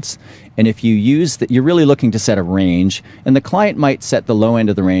guidance. And if you use that, you're really looking to set a range, and the client might set the low end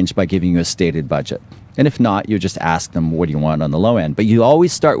of the range by giving you a stated budget. And if not, you just ask them, what do you want on the low end? But you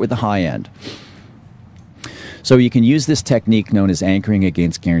always start with the high end. So you can use this technique known as anchoring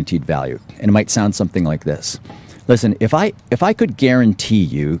against guaranteed value. And it might sound something like this. Listen, if I could guarantee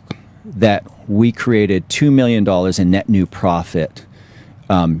you that we created $2 million in net new profit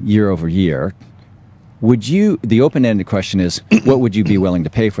year over year, would you, the open-ended question is, what would you be willing to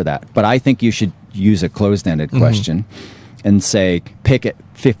pay for that? But I think you should use a closed-ended question and say, pick at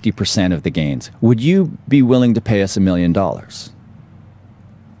 50% of the gains. Would you be willing to pay us $1 million?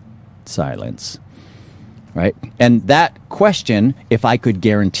 Silence. Right? And that question, if I could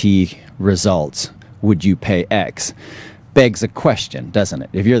guarantee results, would you pay X, begs a question, doesn't it?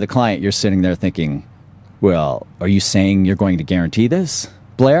 If you're the client, you're sitting there thinking, well, are you saying you're going to guarantee this,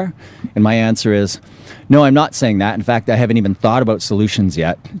 Blair? And my answer is, no, I'm not saying that. In fact, I haven't even thought about solutions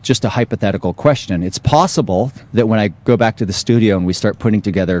yet. Just a hypothetical question. It's possible that when I go back to the studio and we start putting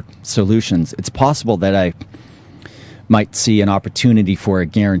together solutions, it's possible that I might see an opportunity for a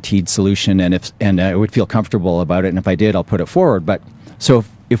guaranteed solution, and I would feel comfortable about it. And if I did, I'll put it forward. But so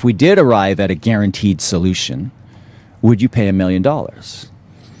if we did arrive at a guaranteed solution, would you pay $1 million?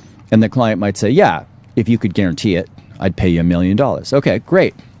 And the client might say, yeah, if you could guarantee it, I'd pay you $1 million. Okay,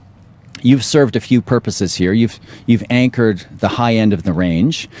 great. You've served a few purposes here. You've anchored the high end of the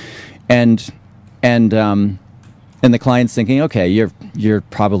range, and the client's thinking, okay, you're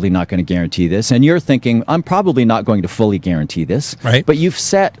probably not going to guarantee this, and you're thinking, I'm probably not going to fully guarantee this. Right. But you've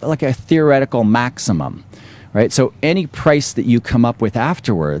set like a theoretical maximum, right? So any price that you come up with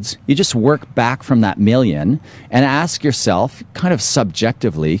afterwards, you just work back from that million and ask yourself, kind of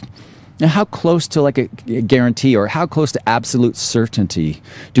subjectively, now, how close to like a guarantee or how close to absolute certainty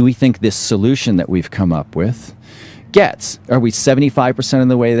do we think this solution that we've come up with gets? Are we 75% of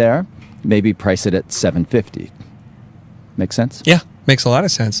the way there? Maybe price it at $750. Make sense? Yeah, makes a lot of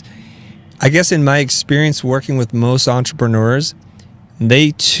sense. I guess in my experience working with most entrepreneurs,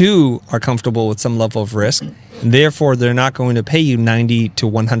 they too are comfortable with some level of risk. And therefore, they're not going to pay you 90 to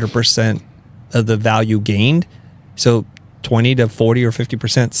 100% of the value gained. So 20 to 40 or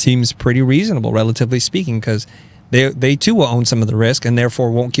 50% seems pretty reasonable, relatively speaking, because they too will own some of the risk and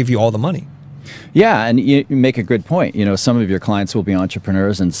therefore won't give you all the money. Yeah, and you make a good point. You know, some of your clients will be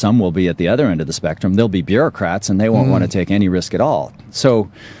entrepreneurs and some will be at the other end of the spectrum. They'll be bureaucrats and they won't want to take any risk at all.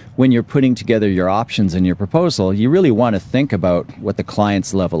 So when you're putting together your options in your proposal, you really want to think about what the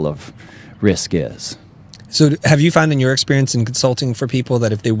client's level of risk is. So have you found in your experience in consulting for people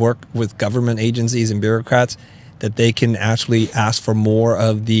that if they work with government agencies and bureaucrats, that they can actually ask for more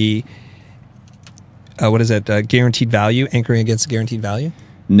of the, guaranteed value, anchoring against guaranteed value?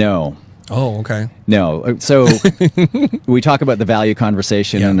 No. Oh, okay. No. So we talk about the value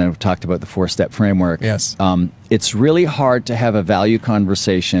conversation, and I've talked about the four-step framework. Yes. It's really hard to have a value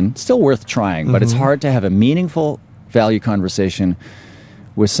conversation, still worth trying, but it's hard to have a meaningful value conversation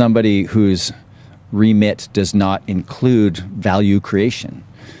with somebody whose remit does not include value creation.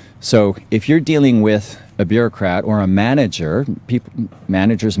 So if you're dealing with a bureaucrat or a manager,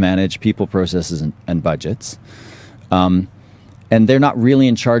 managers manage people, processes, and budgets, and they're not really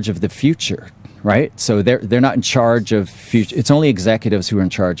in charge of the future, right? So they're not in charge of future. It's only executives who are in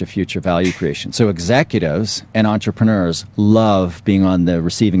charge of future value creation. So executives and entrepreneurs love being on the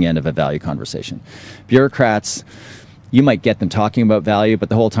receiving end of a value conversation. Bureaucrats, you might get them talking about value, but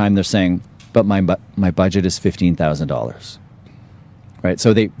the whole time they're saying, but my budget is $15,000. Right,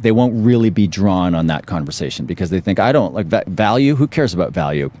 so they won't really be drawn on that conversation because they think, I don't like value. Who cares about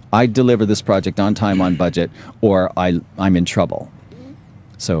value? I deliver this project on time, on budget, or I'm in trouble.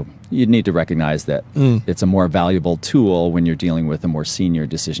 So you need to recognize that it's a more valuable tool when you're dealing with a more senior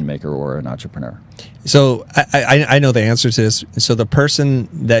decision maker or an entrepreneur. So I know the answer to this. So the person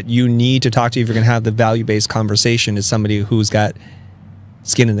that you need to talk to if you're going to have the value-based conversation is somebody who's got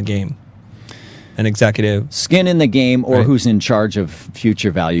skin in the game. An executive. Skin in the game, or who's in charge of future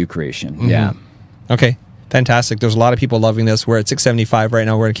value creation. Yeah. Okay. Fantastic. There's a lot of people loving this. We're at 675 right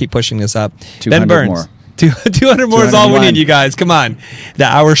now. We're going to keep pushing this up. 200 Ben Burns. more. 200 more is all we need, you guys. Come on. The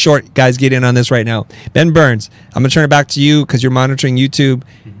hour short. Guys, get in on this right now. Ben Burns, I'm going to turn it back to you because you're monitoring YouTube.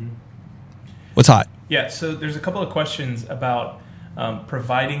 What's hot? Yeah, so there's a couple of questions about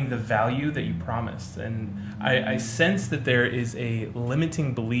providing the value that you promised. And I sense that there is a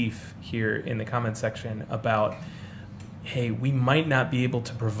limiting belief here in the comment section about, hey, we might not be able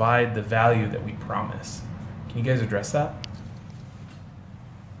to provide the value that we promise. Can you guys address that?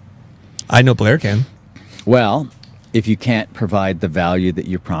 I know Blair can. Well, if you can't provide the value that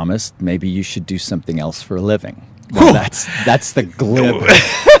you promised, maybe you should do something else for a living. Well, that's the glib.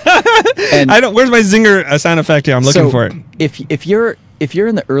 And I don't. Where's my zinger sound effect here? I'm looking for it. If you're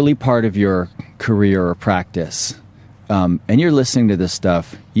in the early part of your career or practice, and you're listening to this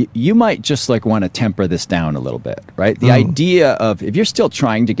stuff, you might just like want to temper this down a little bit, right? The idea of, if you're still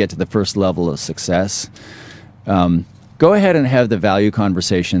trying to get to the first level of success, go ahead and have the value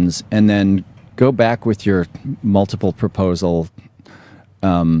conversations, and then go back with your multiple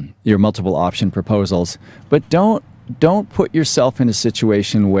option proposals, but don't put yourself in a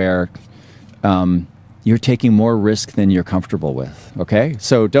situation where you're taking more risk than you're comfortable with. Okay,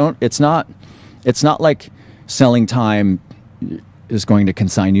 so it's not like selling time is going to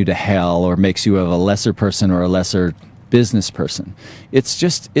consign you to hell or makes you a lesser person or a lesser business person.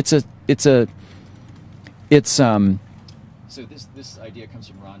 So this idea comes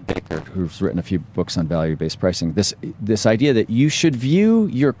from Ron Baker, who's written a few books on value-based pricing. This idea that you should view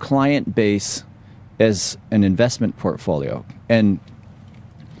your client base as an investment portfolio. And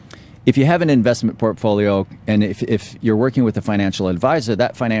if you have an investment portfolio, and if you're working with a financial advisor,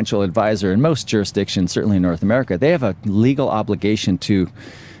 that financial advisor in most jurisdictions, certainly in North America, they have a legal obligation to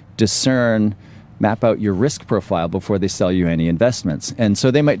discern, map out your risk profile before they sell you any investments. And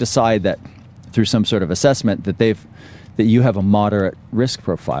so they might decide that through some sort of assessment that you have a moderate risk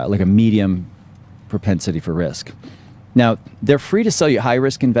profile, like a medium propensity for risk. Now, they're free to sell you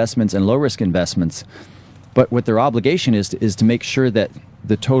high-risk investments and low-risk investments, but what their obligation is to make sure that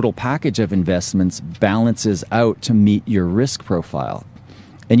the total package of investments balances out to meet your risk profile.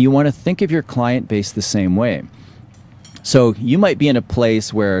 And you want to think of your client base the same way. So you might be in a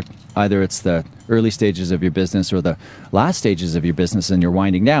place where either it's the early stages of your business or the last stages of your business and you're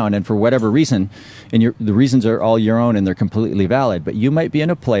winding down, and for whatever reason, and the reasons are all your own and they're completely valid, but you might be in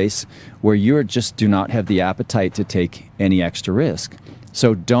a place where you just do not have the appetite to take any extra risk.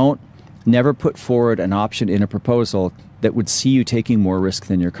 So never put forward an option in a proposal that would see you taking more risk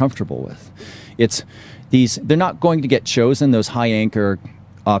than you're comfortable with. They're not going to get chosen. Those high anchor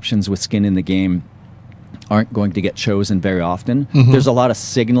options with skin in the game aren't going to get chosen very often. Mm-hmm. There's a lot of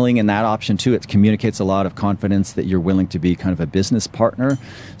signaling in that option too. It communicates a lot of confidence that you're willing to be kind of a business partner.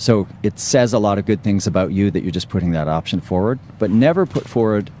 So it says a lot of good things about you that you're just putting that option forward, but never put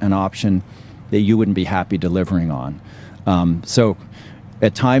forward an option that you wouldn't be happy delivering on. So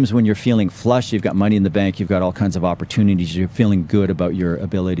at times when you're feeling flush, you've got money in the bank, you've got all kinds of opportunities, you're feeling good about your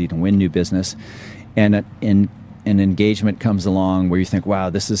ability to win new business, and an engagement comes along where you think, wow,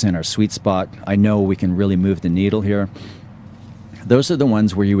 this is in our sweet spot. I know we can really move the needle here. Those are the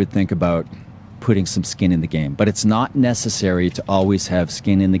ones where you would think about putting some skin in the game. But it's not necessary to always have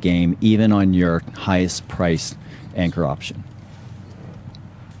skin in the game, even on your highest priced anchor option.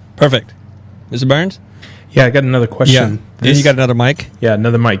 Perfect. Mr. Barnes? Yeah, I got another question. Yeah. And you got another mic? Yeah,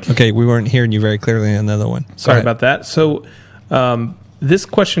 another mic. Okay, we weren't hearing you very clearly on another one. Sorry about that. So this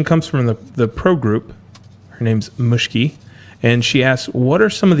question comes from the pro group. Her name's Mushki, and she asks, what are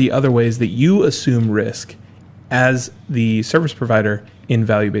some of the other ways that you assume risk as the service provider in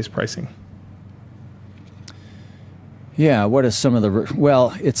value-based pricing? Yeah, what is some of the...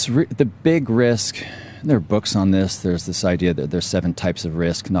 Well, it's the big risk. There are books on this. There's this idea that there's 7 types of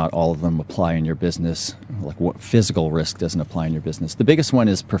risk. Not all of them apply in your business. Like what physical risk doesn't apply in your business. The biggest one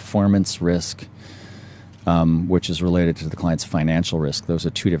is performance risk, which is related to the client's financial risk. Those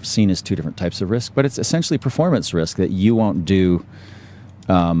are seen as two different types of risk, but it's essentially performance risk that you won't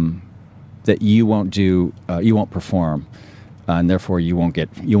perform, and therefore you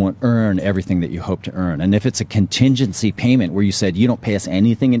won't earn everything that you hope to earn. And if it's a contingency payment where you said you don't pay us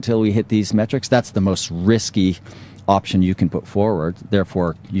anything until we hit these metrics, that's the most risky option you can put forward.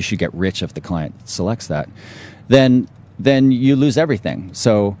 Therefore, you should get rich if the client selects that. Then you lose everything.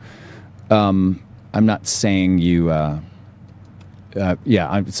 So. I'm not saying you,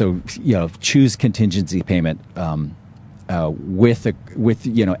 choose contingency payment with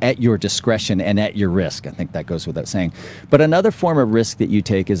at your discretion and at your risk. I think that goes without saying. But another form of risk that you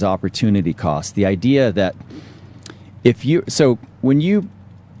take is opportunity cost. The idea that when you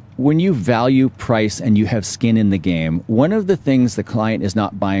value price and you have skin in the game, one of the things the client is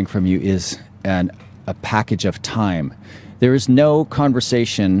not buying from you is a package of time. There is no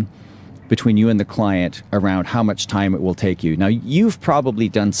conversation between you and the client around how much time it will take you. Now, you've probably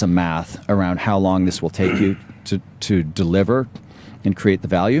done some math around how long this will take you to deliver and create the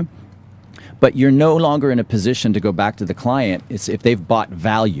value, but you're no longer in a position to go back to the client if they've bought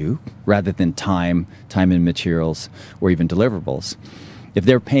value rather than time and materials, or even deliverables. If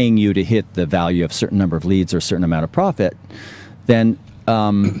they're paying you to hit the value of a certain number of leads or a certain amount of profit, then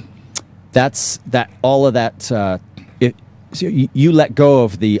all of that. So you let go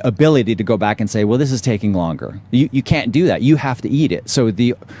of the ability to go back and say, well, this is taking longer. You can't do that. You have to eat it. So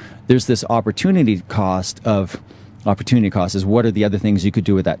there's this opportunity cost is what are the other things you could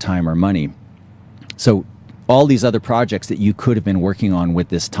do with that time or money. So all these other projects that you could have been working on with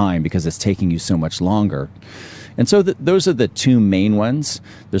this time because it's taking you so much longer. And so those are the two main ones.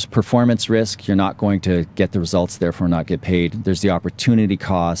 There's performance risk. You're not going to get the results, therefore not get paid. There's the opportunity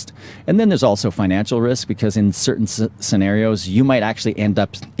cost. And then there's also financial risk, because in certain scenarios, you might actually end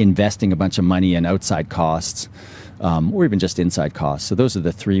up investing a bunch of money in outside costs, or even just inside costs. So those are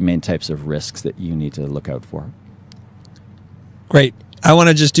the three main types of risks that you need to look out for. Great. I want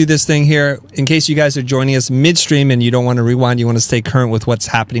to just do this thing here in case you guys are joining us midstream and you don't want to rewind. You want to stay current with what's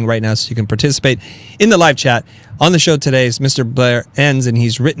happening right now so you can participate in the live chat. On the show today is Mr. Blair Enns, and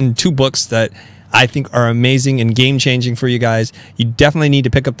he's written 2 books that I think are amazing and game-changing for you guys. You definitely need to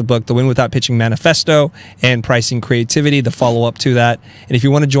pick up the book, The Win Without Pitching Manifesto and Pricing Creativity, the follow-up to that. And if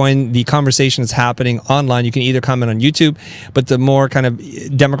you want to join the conversation that's happening online, you can either comment on YouTube, but the more kind of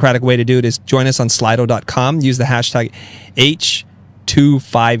democratic way to do it is join us on Slido.com. Use the hashtag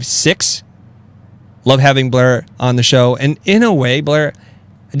H256. Love having Blair on the show. And in a way, Blair,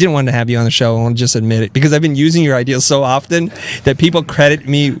 I didn't want to have you on the show. I want to just admit it, because I've been using your ideas so often that people credit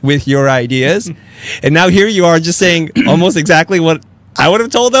me with your ideas. And now here you are just saying almost exactly what I would have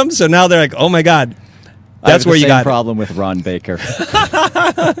told them. So now they're like, oh my God, that's where you got the problem with Ron Baker.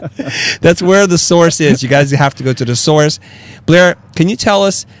 That's where the source is. You guys have to go to the source. Blair, can you tell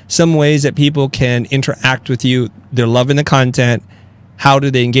us some ways that people can interact with you? They're loving the content. How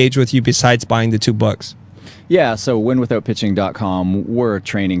do they engage with you besides buying the 2 books? Yeah, so winwithoutpitching.com, we're a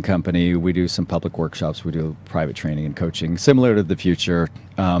training company. We do some public workshops. We do private training and coaching, similar to the Futur.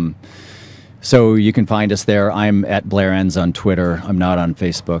 So you can find us there. I'm at Blair Enns on Twitter. I'm not on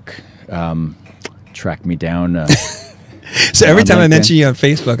Facebook. Track me down. So every time I mention you on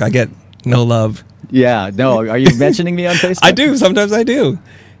Facebook, I get no love. Yeah, no. Are you mentioning me on Facebook? I do. Sometimes I do.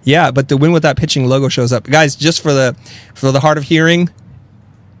 Yeah, but the Win Without Pitching logo shows up. Guys, just for the hard of hearing,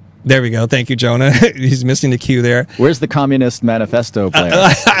 there we go. Thank you, Jonah. He's missing the cue there. Where's the Communist Manifesto, Blair?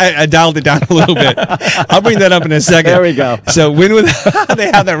 I dialed it down a little bit. I'll bring that up in a second. There we go. So Win Without,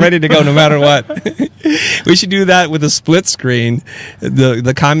 they have that ready to go no matter what. We should do that with a split screen.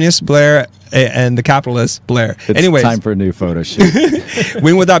 The Communist Blair and the capitalist Blair. It's time for a new photo shoot.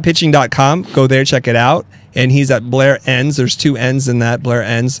 winwithoutpitching.com. Go there, check it out. And he's at Blair Enns. There's 2 N's in that, Blair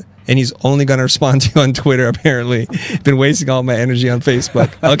Enns. And he's only going to respond to you on Twitter, apparently. Been wasting all my energy on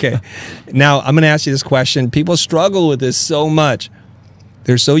Facebook. Okay. Now, I'm going to ask you this question. People struggle with this so much.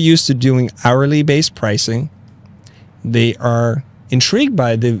 They're so used to doing hourly-based pricing. They are intrigued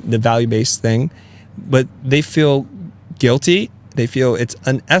by the value-based thing, but they feel guilty. They feel it's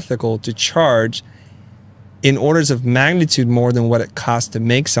unethical to charge in orders of magnitude more than what it costs to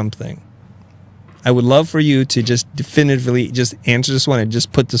make something. I would love for you to just definitively just answer this one and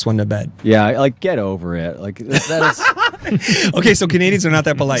just put this one to bed. Yeah, like get over it. Like that is. Okay, so Canadians are not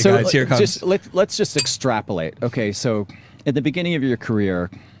that polite, so guys. Here it comes. Let's just extrapolate. Okay, so at the beginning of your career,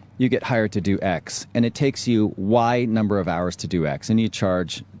 you get hired to do X, and it takes you Y number of hours to do X, and you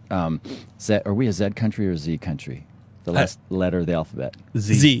charge Z. Are we a Z country or Z country? The last letter of the alphabet.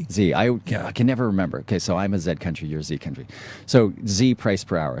 Z. Z. I can never remember. Okay, so I'm a Z country, you're a Z country. So Z price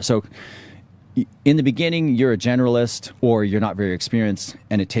per hour. So in the beginning, you're a generalist or you're not very experienced,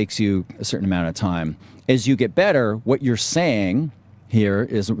 and it takes you a certain amount of time. As you get better, what you're saying here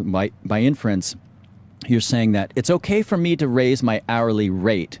is, by inference, you're saying that it's okay for me to raise my hourly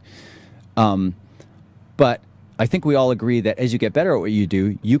rate. But I think we all agree that as you get better at what you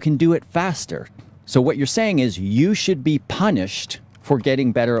do, you can do it faster. So what you're saying is you should be punished for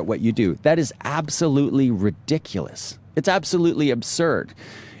getting better at what you do. That is absolutely ridiculous. It's absolutely absurd.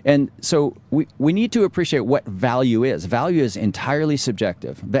 And so we need to appreciate what value is. Value is entirely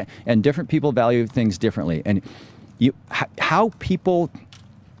subjective, and different people value things differently. And how people,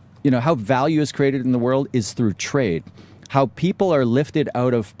 how value is created in the world is through trade. How people are lifted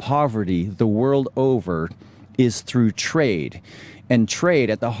out of poverty the world over is through trade. And trade,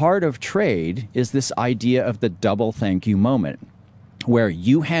 at the heart of trade, is this idea of the double thank you moment, where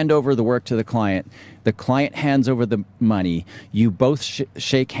you hand over the work to the client hands over the money, you both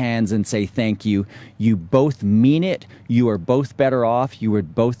shake hands and say thank you, you both mean it, you are both better off, you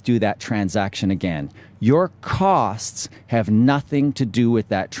would both do that transaction again. Your costs have nothing to do with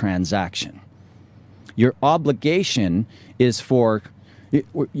that transaction. Your obligation is for,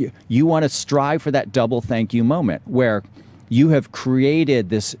 you want to strive for that double thank you moment, where you have created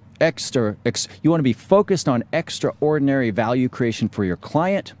this you want to be focused on extraordinary value creation for your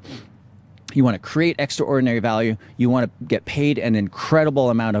client, You want to create extraordinary value. You want to get paid an incredible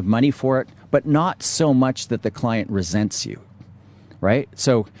amount of money for it, but not so much that the client resents you, right?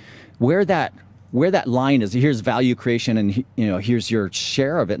 So where that line is, here's value creation and here's your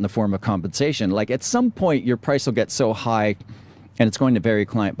share of it in the form of compensation. Like at some point your price will get so high, and it's going to vary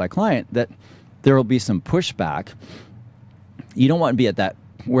client by client, that there will be some pushback. You don't want to be at that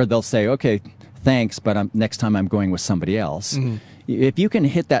where they'll say, okay, thanks, but next time I'm going with somebody else. Mm-hmm. If you can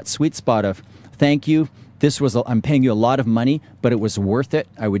hit that sweet spot of, thank you, I'm paying you a lot of money, but it was worth it,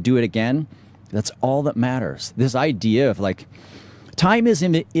 I would do it again, that's all that matters. This idea of like, time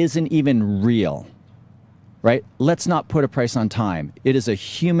isn't even real, right? Let's not put a price on time. It is a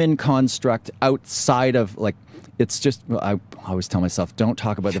human construct outside of like, it's just, I always tell myself, don't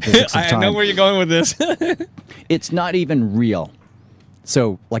talk about the physics of time. I know where you're going with this. It's not even real.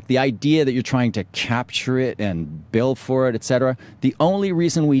 So like the idea that you're trying to capture it and bill for it, etc. The only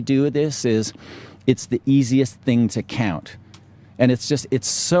reason we do this is it's the easiest thing to count. And it's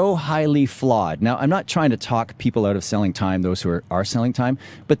so highly flawed. Now, I'm not trying to talk people out of selling time, those who are selling time,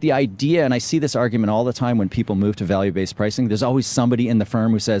 but the idea, and I see this argument all the time when people move to value-based pricing, there's always somebody in the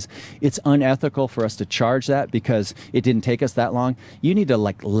firm who says, it's unethical for us to charge that because it didn't take us that long. You need to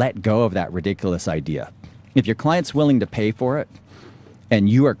like let go of that ridiculous idea. If your client's willing to pay for it, and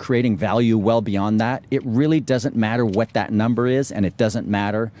you are creating value well beyond that, it really doesn't matter what that number is, and it doesn't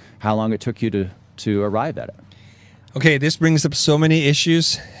matter how long it took you to arrive at it. Okay, this brings up so many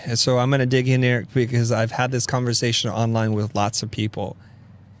issues, and so I'm going to dig in there because I've had this conversation online with lots of people.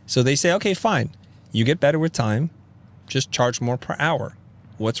 So they say, okay, fine, you get better with time, just charge more per hour.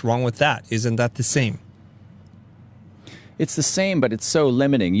 What's wrong with that? Isn't that the same? It's the same, but it's so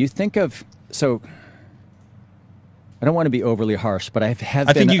limiting. You think of, so I don't want to be overly harsh, but I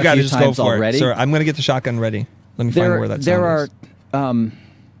think you got to just go for already. it. Sir, I'm going to get the shotgun ready. Let me find where that sound is.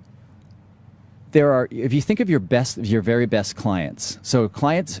 There are, if you think of your very best clients, so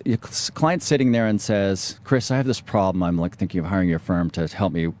clients sitting there and says, Chris, I have this problem. I'm like thinking of hiring your firm to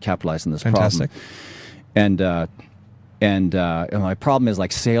help me capitalize on this problem. And my problem is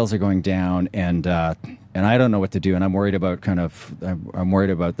like sales are going down, and I don't know what to do, and I'm worried about I'm worried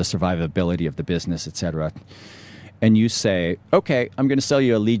about the survivability of the business, etc. And you say, okay, I'm going to sell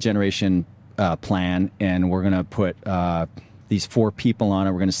you a lead generation plan, and we're going to put these 4 people on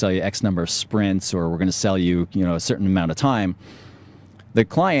it. We're going to sell you X number of sprints, or we're going to sell you, a certain amount of time. The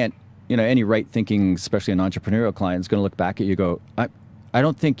client, any right-thinking, especially an entrepreneurial client, is going to look back at you and go, I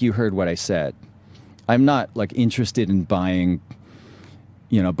don't think you heard what I said. I'm not like interested in buying,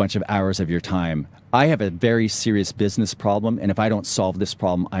 a bunch of hours of your time. I have a very serious business problem, and if I don't solve this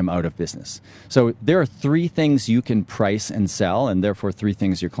problem, I'm out of business. So there are 3 things you can price and sell, and therefore 3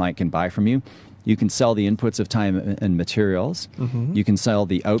 things your client can buy from you. You can sell the inputs of time and materials. Mm-hmm. You can sell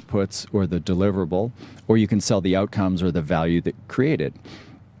the outputs or the deliverable, or you can sell the outcomes or the value that created.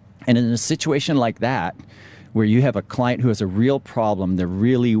 And in a situation like that, where you have a client who has a real problem, they're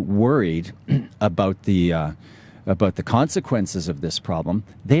really worried about the consequences of this problem.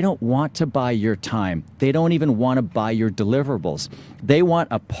 They don't want to buy your time. They don't even want to buy your deliverables. They want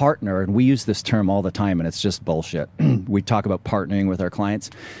a partner, and we use this term all the time, and it's just bullshit. We talk about partnering with our clients.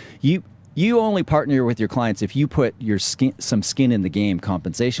 You only partner with your clients if you put some skin in the game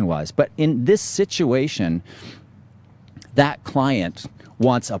compensation-wise. But in this situation, that client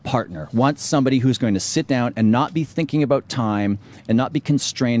wants a partner, wants somebody who's going to sit down and not be thinking about time and not be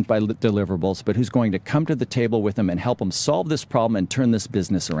constrained by deliverables, but who's going to come to the table with them and help them solve this problem and turn this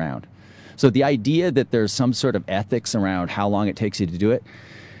business around. So the idea that there's some sort of ethics around how long it takes you to do it,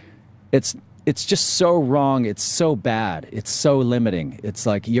 it's just so wrong. It's so bad. It's so limiting. It's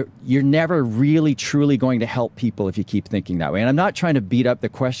like you're never really truly going to help people if you keep thinking that way. And I'm not trying to beat up the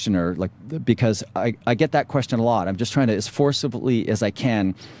questioner, because I get that question a lot. I'm just trying to, as forcibly as I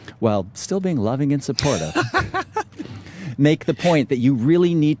can, while still being loving and supportive, make the point that you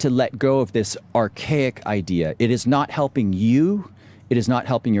really need to let go of this archaic idea. It is not helping you. It is not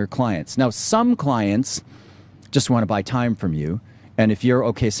helping your clients. Now, some clients just want to buy time from you. And if you're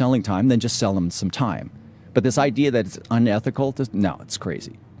okay selling time, then just sell them some time. But this idea that it's unethical, no, it's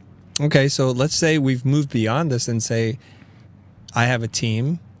crazy. Okay, so let's say we've moved beyond this and say, I have a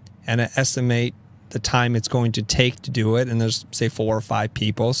team and I estimate the time it's going to take to do it. And there's, say, 4 or 5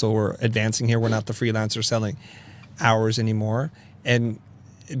 people. So we're advancing here. We're not the freelancer selling hours anymore. And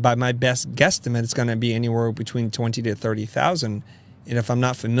by my best guesstimate, it's going to be anywhere between 20 to 30,000. And if I'm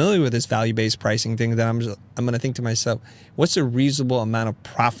not familiar with this value-based pricing thing, then I'm going to think to myself, what's a reasonable amount of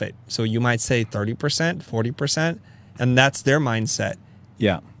profit? So you might say 30%, 40%, and that's their mindset.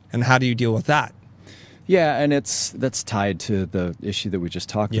 Yeah. And how do you deal with that? Yeah, and that's tied to the issue that we just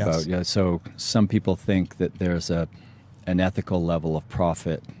talked Yes. about. Yeah, so some people think that there's an ethical level of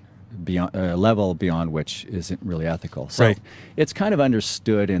profit beyond a level beyond which isn't really ethical. So Right. it's kind of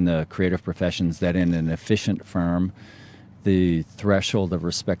understood in the creative professions that in an efficient firm, the threshold of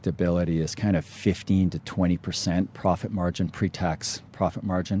respectability is kind of 15 to 20% profit margin, pre-tax profit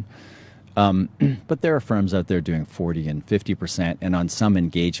margin. But there are firms out there doing 40 and 50%, and on some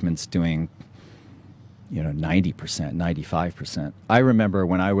engagements doing 90%, 95%. I remember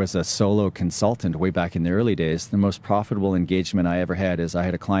when I was a solo consultant way back in the early days, the most profitable engagement I ever had is I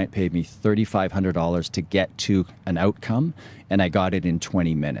had a client paid me $3,500 to get to an outcome, and I got it in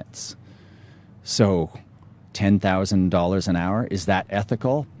 20 minutes. So $10,000 an hour, is that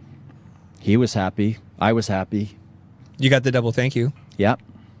ethical? He was happy. I was happy. You got the double thank you. Yep.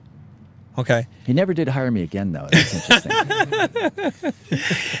 Okay. He never did hire me again, though. That's interesting.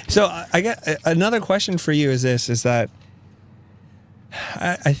 So I got another question for you is that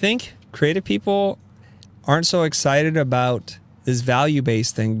I think creative people aren't so excited about this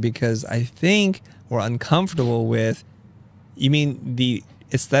value-based thing because I think we're uncomfortable with, you mean the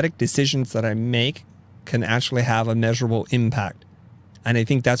aesthetic decisions that I make can actually have a measurable impact. And I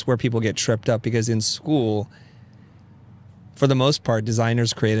think that's where people get tripped up because in school, for the most part,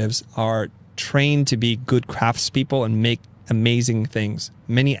 designers, creatives are trained to be good craftspeople and make amazing things.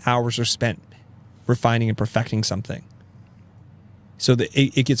 Many hours are spent refining and perfecting something. So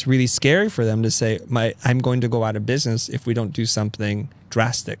it gets really scary for them to say, I'm going to go out of business if we don't do something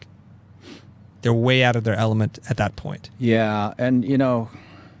drastic. They're way out of their element at that point. Yeah, and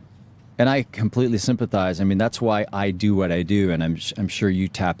and I completely sympathize. I mean, that's why I do what I do, and I'm sure you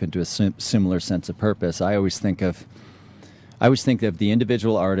tap into a similar sense of purpose. I always think of the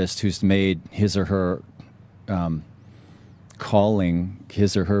individual artist who's made his or her calling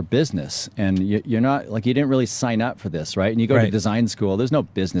his or her business, and you're not like, you didn't really sign up for this, right? And you go to design school. There's no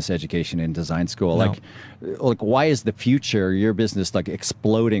business education in design school. No. Like why is the future, your business, like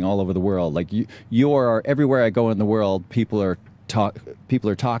exploding all over the world? Like you are everywhere I go in the world. People are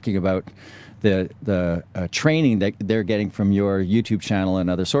talking about the training that they're getting from your YouTube channel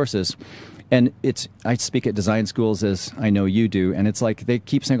and other sources. And I speak at design schools, as I know you do, and it's like they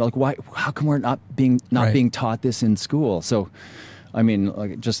keep saying, like, why? How come we're not being taught this in school? So, I mean,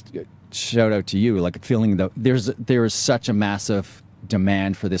 like, just shout out to you, like feeling that there is such a massive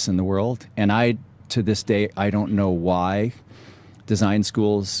demand for this in the world, and to this day I don't know why design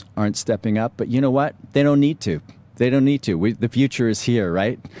schools aren't stepping up. But you know what? They don't need to. They don't need to. The future is here,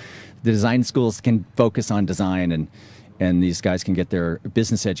 right? The design schools can focus on design, and these guys can get their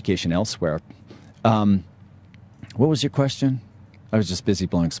business education elsewhere. What was your question? I was just busy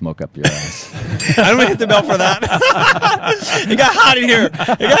blowing smoke up your ass. I don't want to hit the bell for that. It got hot in here. It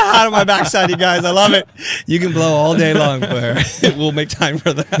got hot on my backside, you guys. I love it. You can blow all day long, Blair. We'll make time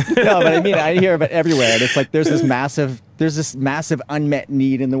for that. No, but I mean, I hear of it everywhere. And it's like there's this massive unmet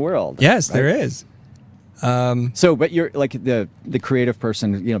need in the world. Yes, right? there is. But you're like the creative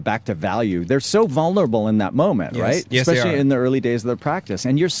person, back to value. They're so vulnerable in that moment, Yes. right? Yes, they especially are. in the early days of their practice.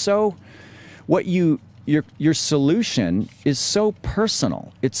 And your solution is so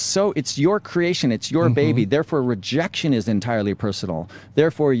personal. It's your creation. It's your baby. Therefore, rejection is entirely personal.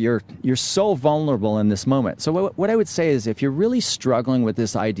 Therefore, you're so vulnerable in this moment. So what I would say is, if you're really struggling with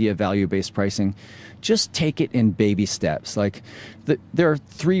this idea of value-based pricing, just take it in baby steps. Like there are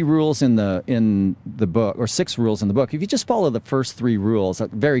 3 rules in the book, or 6 rules in the book. If you just follow the first 3 rules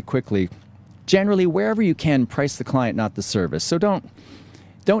very quickly, generally wherever you can, price the client, not the service. So don't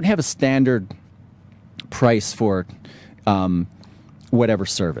have a standard price for whatever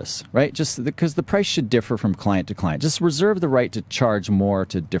service, right? Just because the price should differ from client to client. Just reserve the right to charge more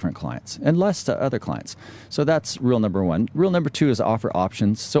to different clients and less to other clients. So that's rule number 1. Rule number 2 is offer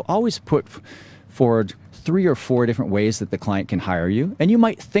options. So always put forward 3 or 4 different ways that the client can hire you. And you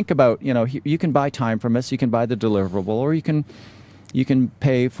might think about, you can buy time from us, you can buy the deliverable, or you can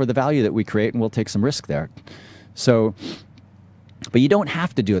pay for the value that we create, and we'll take some risk there. So, but you don't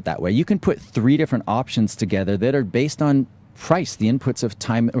have to do it that way. You can put 3 different options together that are based on price, based on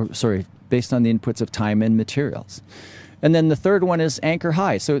the inputs of time and materials. And then the third one is anchor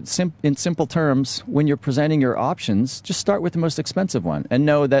high. So in simple terms, when you're presenting your options, just start with the most expensive one and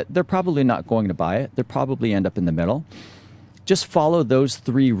know that they're probably not going to buy it. They'll probably end up in the middle. Just follow those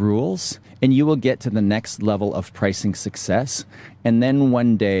 3 rules and you will get to the next level of pricing success. And then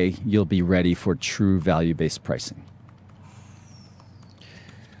one day you'll be ready for true value-based pricing.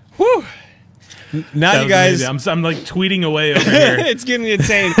 Whew. Now That you was guys, amazing. I'm like tweeting away over here. it's getting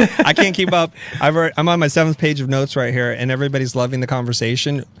insane. I can't keep up. I'm on my 7th page of notes right here, and everybody's loving the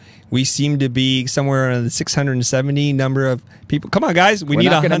conversation. We seem to be somewhere around the 670 number of people. Come on, guys. We're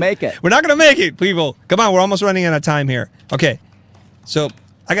not going to make it. We're not going to make it, people. Come on. We're almost running out of time here. Okay. So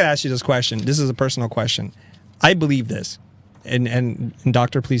I got to ask you this question. This is a personal question. I believe this. And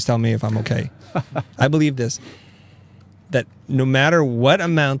doctor, please tell me if I'm okay. I believe this. That no matter what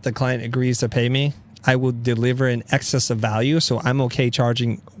amount the client agrees to pay me, I will deliver in excess of value. So I'm okay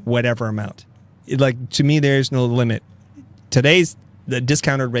charging whatever amount. To me, there's no limit. Today's the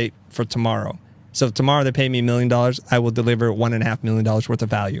discounted rate for tomorrow. So if tomorrow they pay me $1 million, I will deliver $1.5 million worth of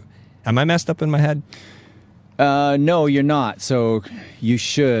value. Am I messed up in my head? No, you're not. So you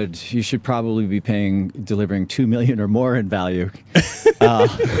should probably be delivering $2 million or more in value.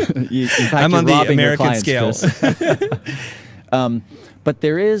 In fact, I'm on the American clients, scale. But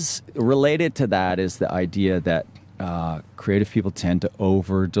there is, related to that is the idea that creative people tend to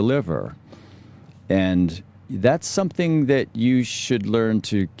over-deliver. And that's something that you should learn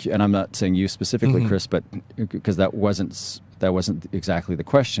to, and I'm not saying you specifically, Chris, but because that wasn't exactly the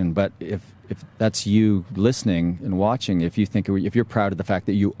question. But if that's you listening and watching, if you're proud of the fact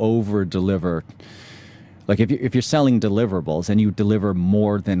that you over-deliver, like if you're selling deliverables and you deliver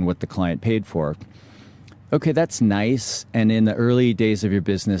more than what the client paid for, okay, that's nice. And in the early days of your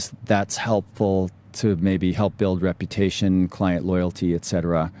business, that's helpful to maybe help build reputation, client loyalty,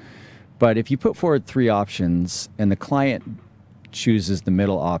 etc. But if you put forward 3 options and the client chooses the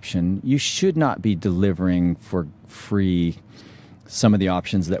middle option, you should not be delivering for free some of the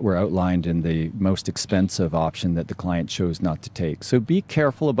options that were outlined in the most expensive option that the client chose not to take. So be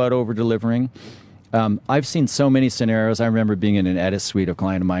careful about over-delivering. I've seen so many scenarios. I remember being in an edit suite of a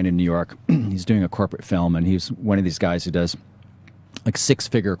client of mine in New York. He's doing a corporate film, and he's one of these guys who does like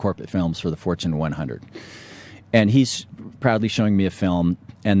 6-figure corporate films for the Fortune 100. And he's proudly showing me a film,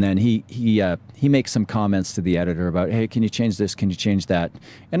 and then he makes some comments to the editor about, hey, can you change this? Can you change that?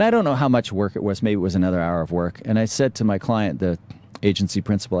 And I don't know how much work it was. Maybe it was another hour of work. And I said to my client, the agency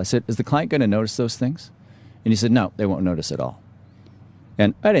principal, I said, is the client going to notice those things? And he said, no, they won't notice at all.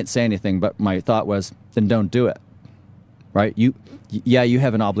 And I didn't say anything, but my thought was, then don't do it, right? You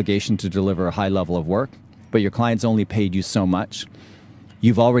have an obligation to deliver a high level of work, but your client's only paid you so much.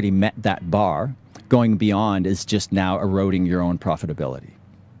 You've already met that bar. Going beyond is just now eroding your own profitability.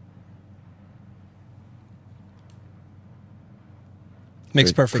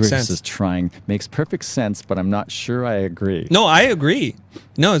 Makes perfect sense. Makes perfect sense, but I'm not sure I agree. No, I agree.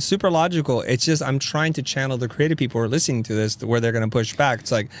 No, it's super logical. It's just I'm trying to channel the creative people who are listening to this where they're going to push back.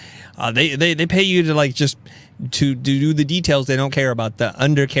 It's like they pay you to just to do the details. They don't care about the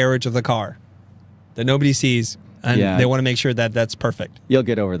undercarriage of the car that nobody sees, and they want to make sure that that's perfect. You'll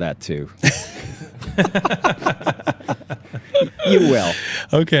get over that too. You will.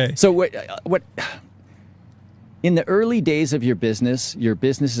 Okay. So what? In the early days of your business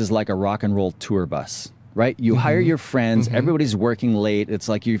is like a rock and roll tour bus, right? You hire your friends, everybody's working late. It's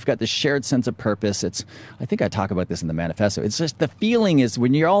like you've got this shared sense of purpose. I think I talk about this in the Manifesto. It's just the feeling is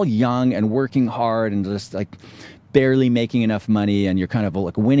when you're all young and working hard and just like barely making enough money and you're kind of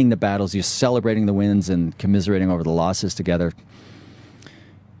like winning the battles, you're celebrating the wins and commiserating over the losses together.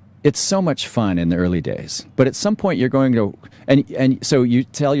 It's so much fun in the early days, but at some point you're going to, and so you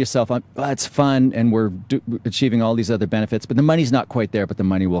tell yourself, it's fun and we're achieving all these other benefits, but the money's not quite there, but the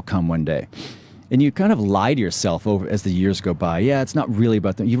money will come one day. And you kind of lie to yourself over as the years go by. Yeah, it's not really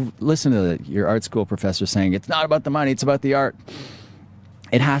about you listen to your art school professor saying, it's not about the money, it's about the art.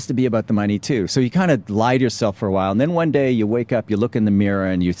 It has to be about the money too. So you kind of lie to yourself for a while, and then one day you wake up, you look in the mirror,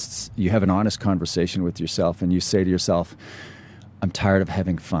 and you have an honest conversation with yourself, and you say to yourself, I'm tired of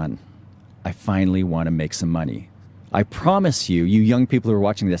having fun. I finally want to make some money. I promise you, you young people who are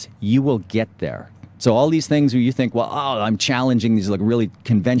watching this, you will get there. So all these things where you think, well, I'm challenging these like really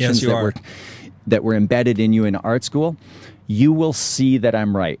conventions that were embedded in you in art school, you will see that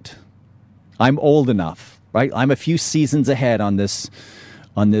I'm right. I'm old enough, right? I'm a few seasons ahead on this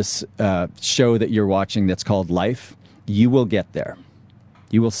show that you're watching that's called Life. You will get there.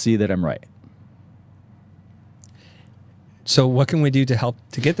 You will see that I'm right. So what can we do to help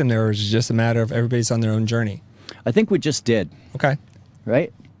to get them there, or is it just a matter of everybody's on their own journey? I think we just did. Okay.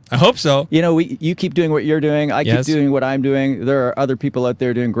 Right? I hope so. You know, you keep doing what you're doing. I keep doing what I'm doing. There are other people out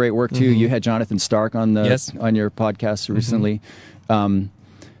there doing great work too. You had Jonathan Stark on your podcast recently.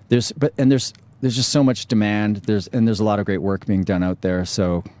 There's just so much demand. There's a lot of great work being done out there.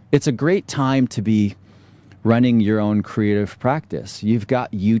 So it's a great time to be running your own creative practice. You've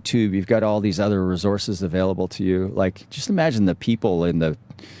got YouTube, you've got all these other resources available to you. Like, just imagine the people in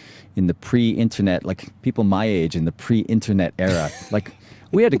in the pre-internet, like people my age in the pre-internet era, like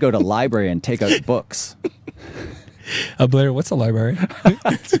we had to go to library and take out books. Blair, what's a library?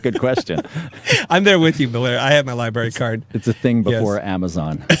 That's a good question. I'm there with you, Blair. I have my library card. It's a thing before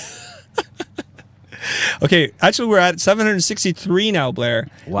Amazon. Okay, actually, we're at 763 now, Blair.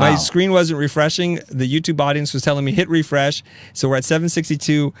 Wow. My screen wasn't refreshing. The YouTube audience was telling me hit refresh. So we're at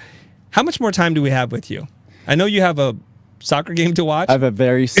 762. How much more time do we have with you? I know you have a soccer game to watch. I have a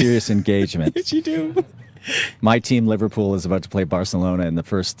very serious engagement. Yes, you do. My team, Liverpool, is about to play Barcelona in the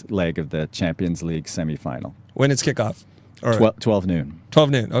first leg of the Champions League semifinal. When it's kickoff? Or 12 noon. 12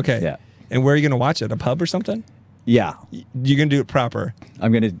 noon, okay. Yeah. And where are you going to watch it? A pub or something? Yeah. You're going to do it proper?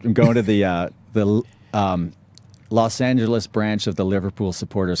 I'm going to the Los Angeles branch of the Liverpool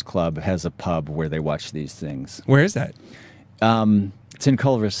Supporters Club has a pub where they watch these things. Where is that? It's in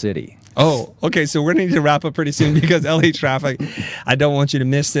Culver City. Oh, okay. So we're going to need to wrap up pretty soon because LA traffic. I don't want you to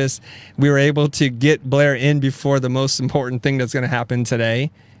miss this. We were able to get Blair in before the most important thing that's going to happen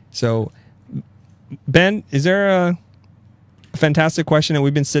today. So, Ben, is there a fantastic question that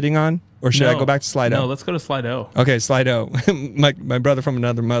we've been sitting on? Or should I go back to Slido? No, let's go to Slido. Okay, Slido. my brother from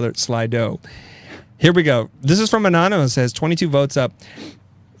another mother, Slido. Here we go. This is from Anonymous. It says 22 votes up.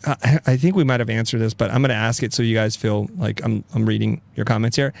 I think we might have answered this, but I'm going to ask it so you guys feel like I'm reading your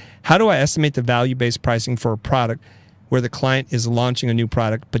comments here. How do I estimate the value-based pricing for a product where the client is launching a new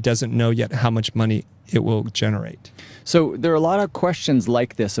product but doesn't know yet how much money it will generate? So there are a lot of questions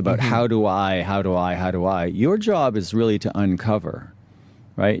like this about how do I? Your job is really to uncover,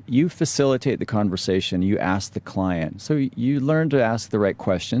 right? You facilitate the conversation. You ask the client. So you learn to ask the right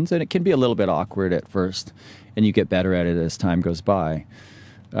questions, and it can be a little bit awkward at first, and you get better at it as time goes by.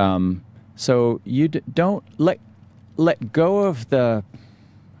 So you don't let go of the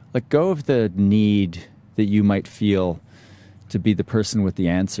need that you might feel to be the person with the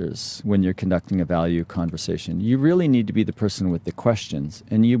answers when you're conducting a value conversation. You really need to be the person with the questions,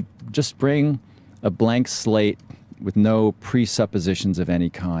 and you just bring a blank slate with no presuppositions of any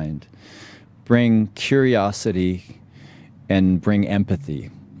kind. Bring curiosity and bring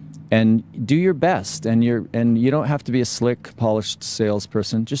empathy. And do your best, and you don't have to be a slick, polished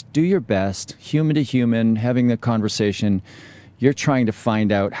salesperson. Just do your best, human to human, having the conversation. You're trying to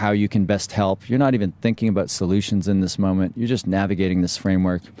find out how you can best help. You're not even thinking about solutions in this moment. You're just navigating this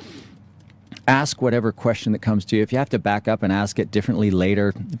framework. Ask whatever question that comes to you. If you have to back up and ask it differently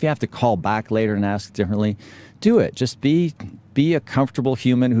later, if you have to call back later and ask differently, do it. Just be a comfortable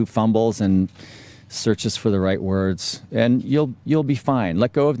human who fumbles and searches for the right words, and you'll be fine.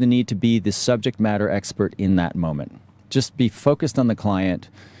 Let go of the need to be the subject matter expert in that moment. Just be focused on the client.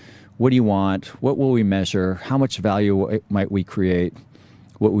 What do you want? What will we measure? How much value might we create?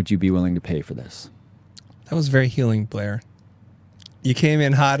 What would you be willing to pay for this? That was very healing, Blair. You came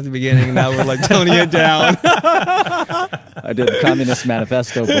in hot at the beginning, and now we're like toning it down. I did the Communist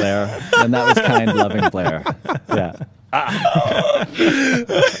Manifesto, Blair, and that was kind, loving Blair. Yeah.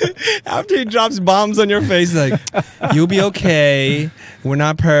 After he drops bombs on your face, like, you'll be okay. We're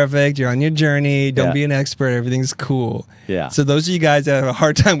not perfect. You're on your journey. Don't be an expert. Everything's cool. Yeah. So those of you guys that have a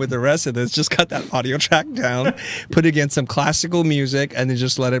hard time with the rest of this, just cut that audio track down, put it against some classical music, and then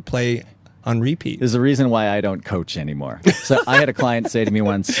just let it play on repeat. There's a reason why I don't coach anymore. So I had a client say to me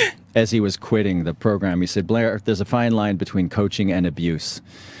once, as he was quitting the program, he said, Blair, there's a fine line between coaching and abuse.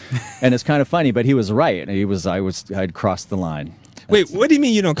 And it's kind of funny, but he was right. I'd crossed the line. Wait, what do you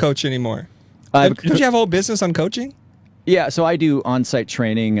mean you don't coach anymore? Don't you have a whole business on coaching? Yeah, so I do on-site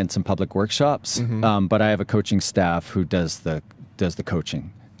training and some public workshops, but I have a coaching staff who does the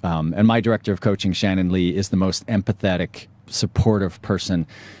coaching. And my director of coaching, Shannon Lee, is the most empathetic, supportive person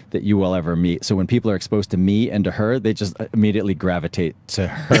that you will ever meet. So when people are exposed to me and to her, they just immediately gravitate to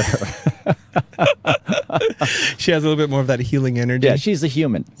her. She has a little bit more of that healing energy. Yeah, she's a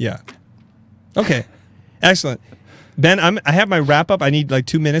human. Yeah. Okay. Excellent. Ben, I have my wrap up. I need like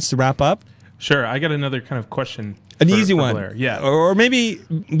 2 minutes to wrap up. Sure. I got another kind of question. An easy one. Blair. Yeah. Or maybe,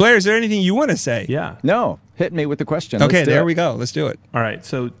 Blair, is there anything you want to say? Yeah. No, hit me with the question. Okay, there we go. Let's do it. All right.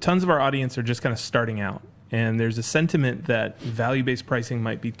 So tons of our audience are just kind of starting out. And there's a sentiment that value-based pricing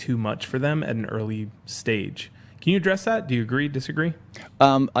might be too much for them at an early stage. Can you address that? Do you agree, disagree?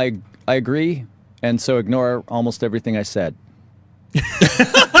 I agree, and so ignore almost everything I said.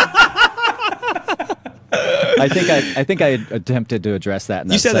 I think I attempted to address that in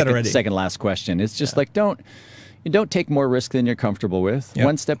that second last question. It's just like don't take more risk than you're comfortable with. Yep.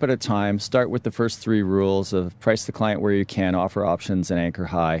 One step at a time. Start with the first 3 rules of price the client where you can, offer options, and anchor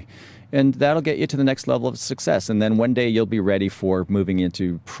high. And that'll get you to the next level of success. And then one day you'll be ready for moving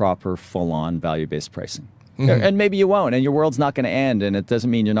into proper, full-on value-based pricing. And maybe you won't, and your world's not going to end, and it doesn't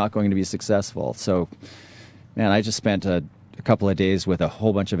mean you're not going to be successful. So, man, I just spent a couple of days with a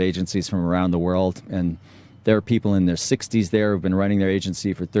whole bunch of agencies from around the world, and there are people in their 60s there who've been running their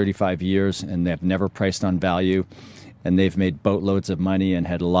agency for 35 years, and they've never priced on value, and they've made boatloads of money and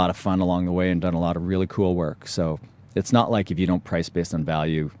had a lot of fun along the way and done a lot of really cool work. So it's not like if you don't price based on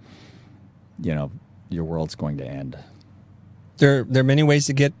value, you know, your world's going to end. There are many ways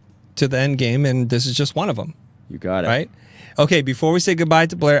to get to the end game, and this is just one of them. You got it. Right? Okay, before we say goodbye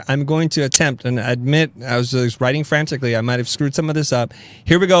to Blair, I'm going to attempt and admit I was just writing frantically. I might have screwed some of this up.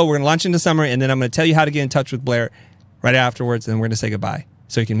 Here we go. We're going to launch into summary, and then I'm going to tell you how to get in touch with Blair right afterwards, and then we're going to say goodbye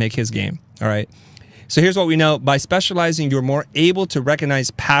so he can make his game. All right? So here's what we know. By specializing, you're more able to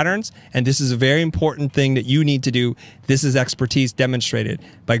recognize patterns, and this is a very important thing that you need to do. This is expertise demonstrated.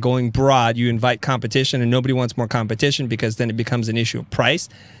 By going broad, you invite competition, and nobody wants more competition because then it becomes an issue of price.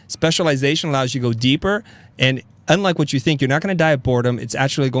 Specialization allows you to go deeper, and unlike what you think, you're not going to die of boredom. It's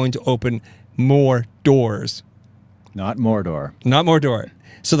actually going to open more doors. Not more door. Not more door.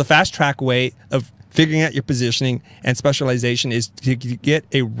 So the fast track way of figuring out your positioning and specialization is to get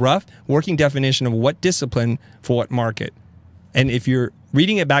a rough working definition of what discipline for what market. And if you're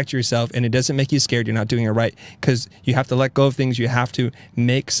reading it back to yourself and it doesn't make you scared, you're not doing it right, because you have to let go of things. You have to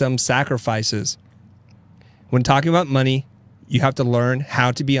make some sacrifices. When talking about money, you have to learn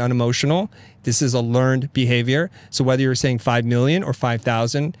how to be unemotional. This is a learned behavior. So whether you're saying 5 million or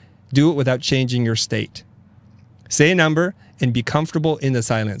 5,000, do it without changing your state. Say a number and be comfortable in the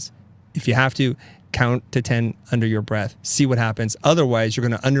silence. If you have to, count to 10 under your breath. See what happens. Otherwise, you're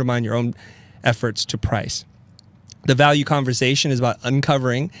going to undermine your own efforts to price. The value conversation is about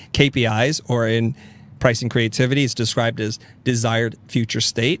uncovering KPIs, or in pricing creativity, it's described as desired future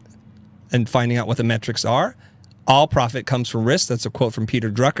state, and finding out what the metrics are. All profit comes from risk. That's a quote from Peter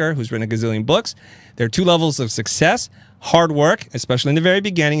Drucker, who's written a gazillion books. There are 2 levels of success. Hard work, especially in the very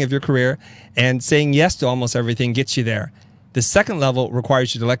beginning of your career, and saying yes to almost everything gets you there. The second level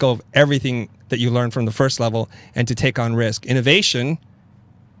requires you to let go of everything that you learned from the first level and to take on risk. Innovation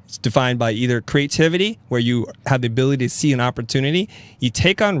is defined by either creativity, where you have the ability to see an opportunity, you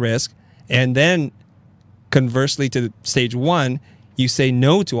take on risk, and then conversely to stage 1, you say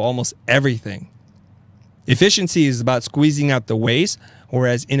no to almost everything. Efficiency is about squeezing out the waste,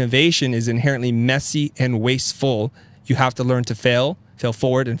 whereas innovation is inherently messy and wasteful. You have to learn to fail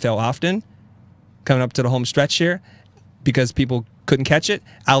forward, and fail often. Coming up to the home stretch here, because people couldn't catch it,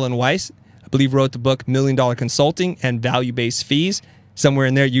 Alan Weiss, I believe, wrote the book $1 Million Consulting and Value-Based Fees. Somewhere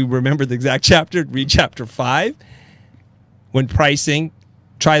in there, you remember the exact chapter. Read chapter 5. When pricing,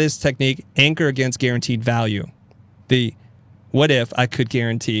 try this technique: anchor against guaranteed value. The what if I could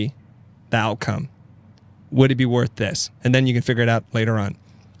guarantee the outcome? Would it be worth this? And then you can figure it out later on.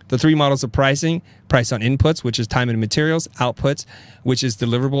 The 3 models of pricing: price on inputs, which is time and materials; outputs, which is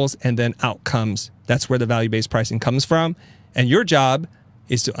deliverables; and then outcomes. That's where the value-based pricing comes from. And your job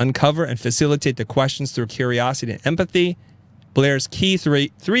is to uncover and facilitate the questions through curiosity and empathy. Blair's key three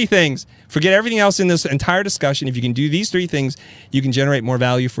things. Forget everything else in this entire discussion. If you can do these 3 things, you can generate more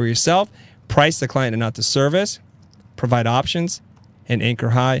value for yourself, price the client and not the service, provide options, and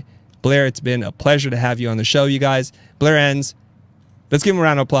anchor high. Blair, it's been a pleasure to have you on the show, you guys. Blair Enns. Let's give him a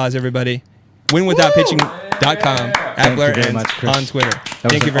round of applause, everybody. winwithoutpitching.com, at Blair Enns on Twitter.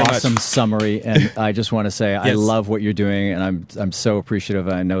 Thank you very much. Awesome summary, and I just want to say I love what you're doing, and I'm so appreciative.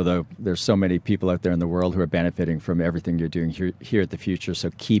 I know there's so many people out there in the world who are benefiting from everything you're doing here at the Futur. So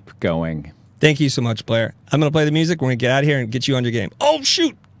keep going. Thank you so much, Blair. I'm going to play the music. We're going to get out of here and get you on your game. Oh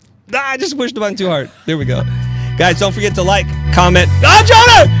shoot! I just pushed the button too hard. There we go, guys. Don't forget to like, comment.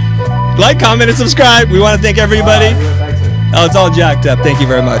 Jonah! Like, comment, and subscribe. We want to thank everybody. Oh, it's all jacked up. Thank you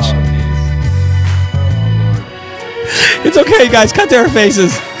very much. It's okay, guys. Cut to our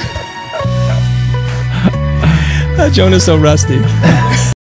faces. Jonah's so rusty.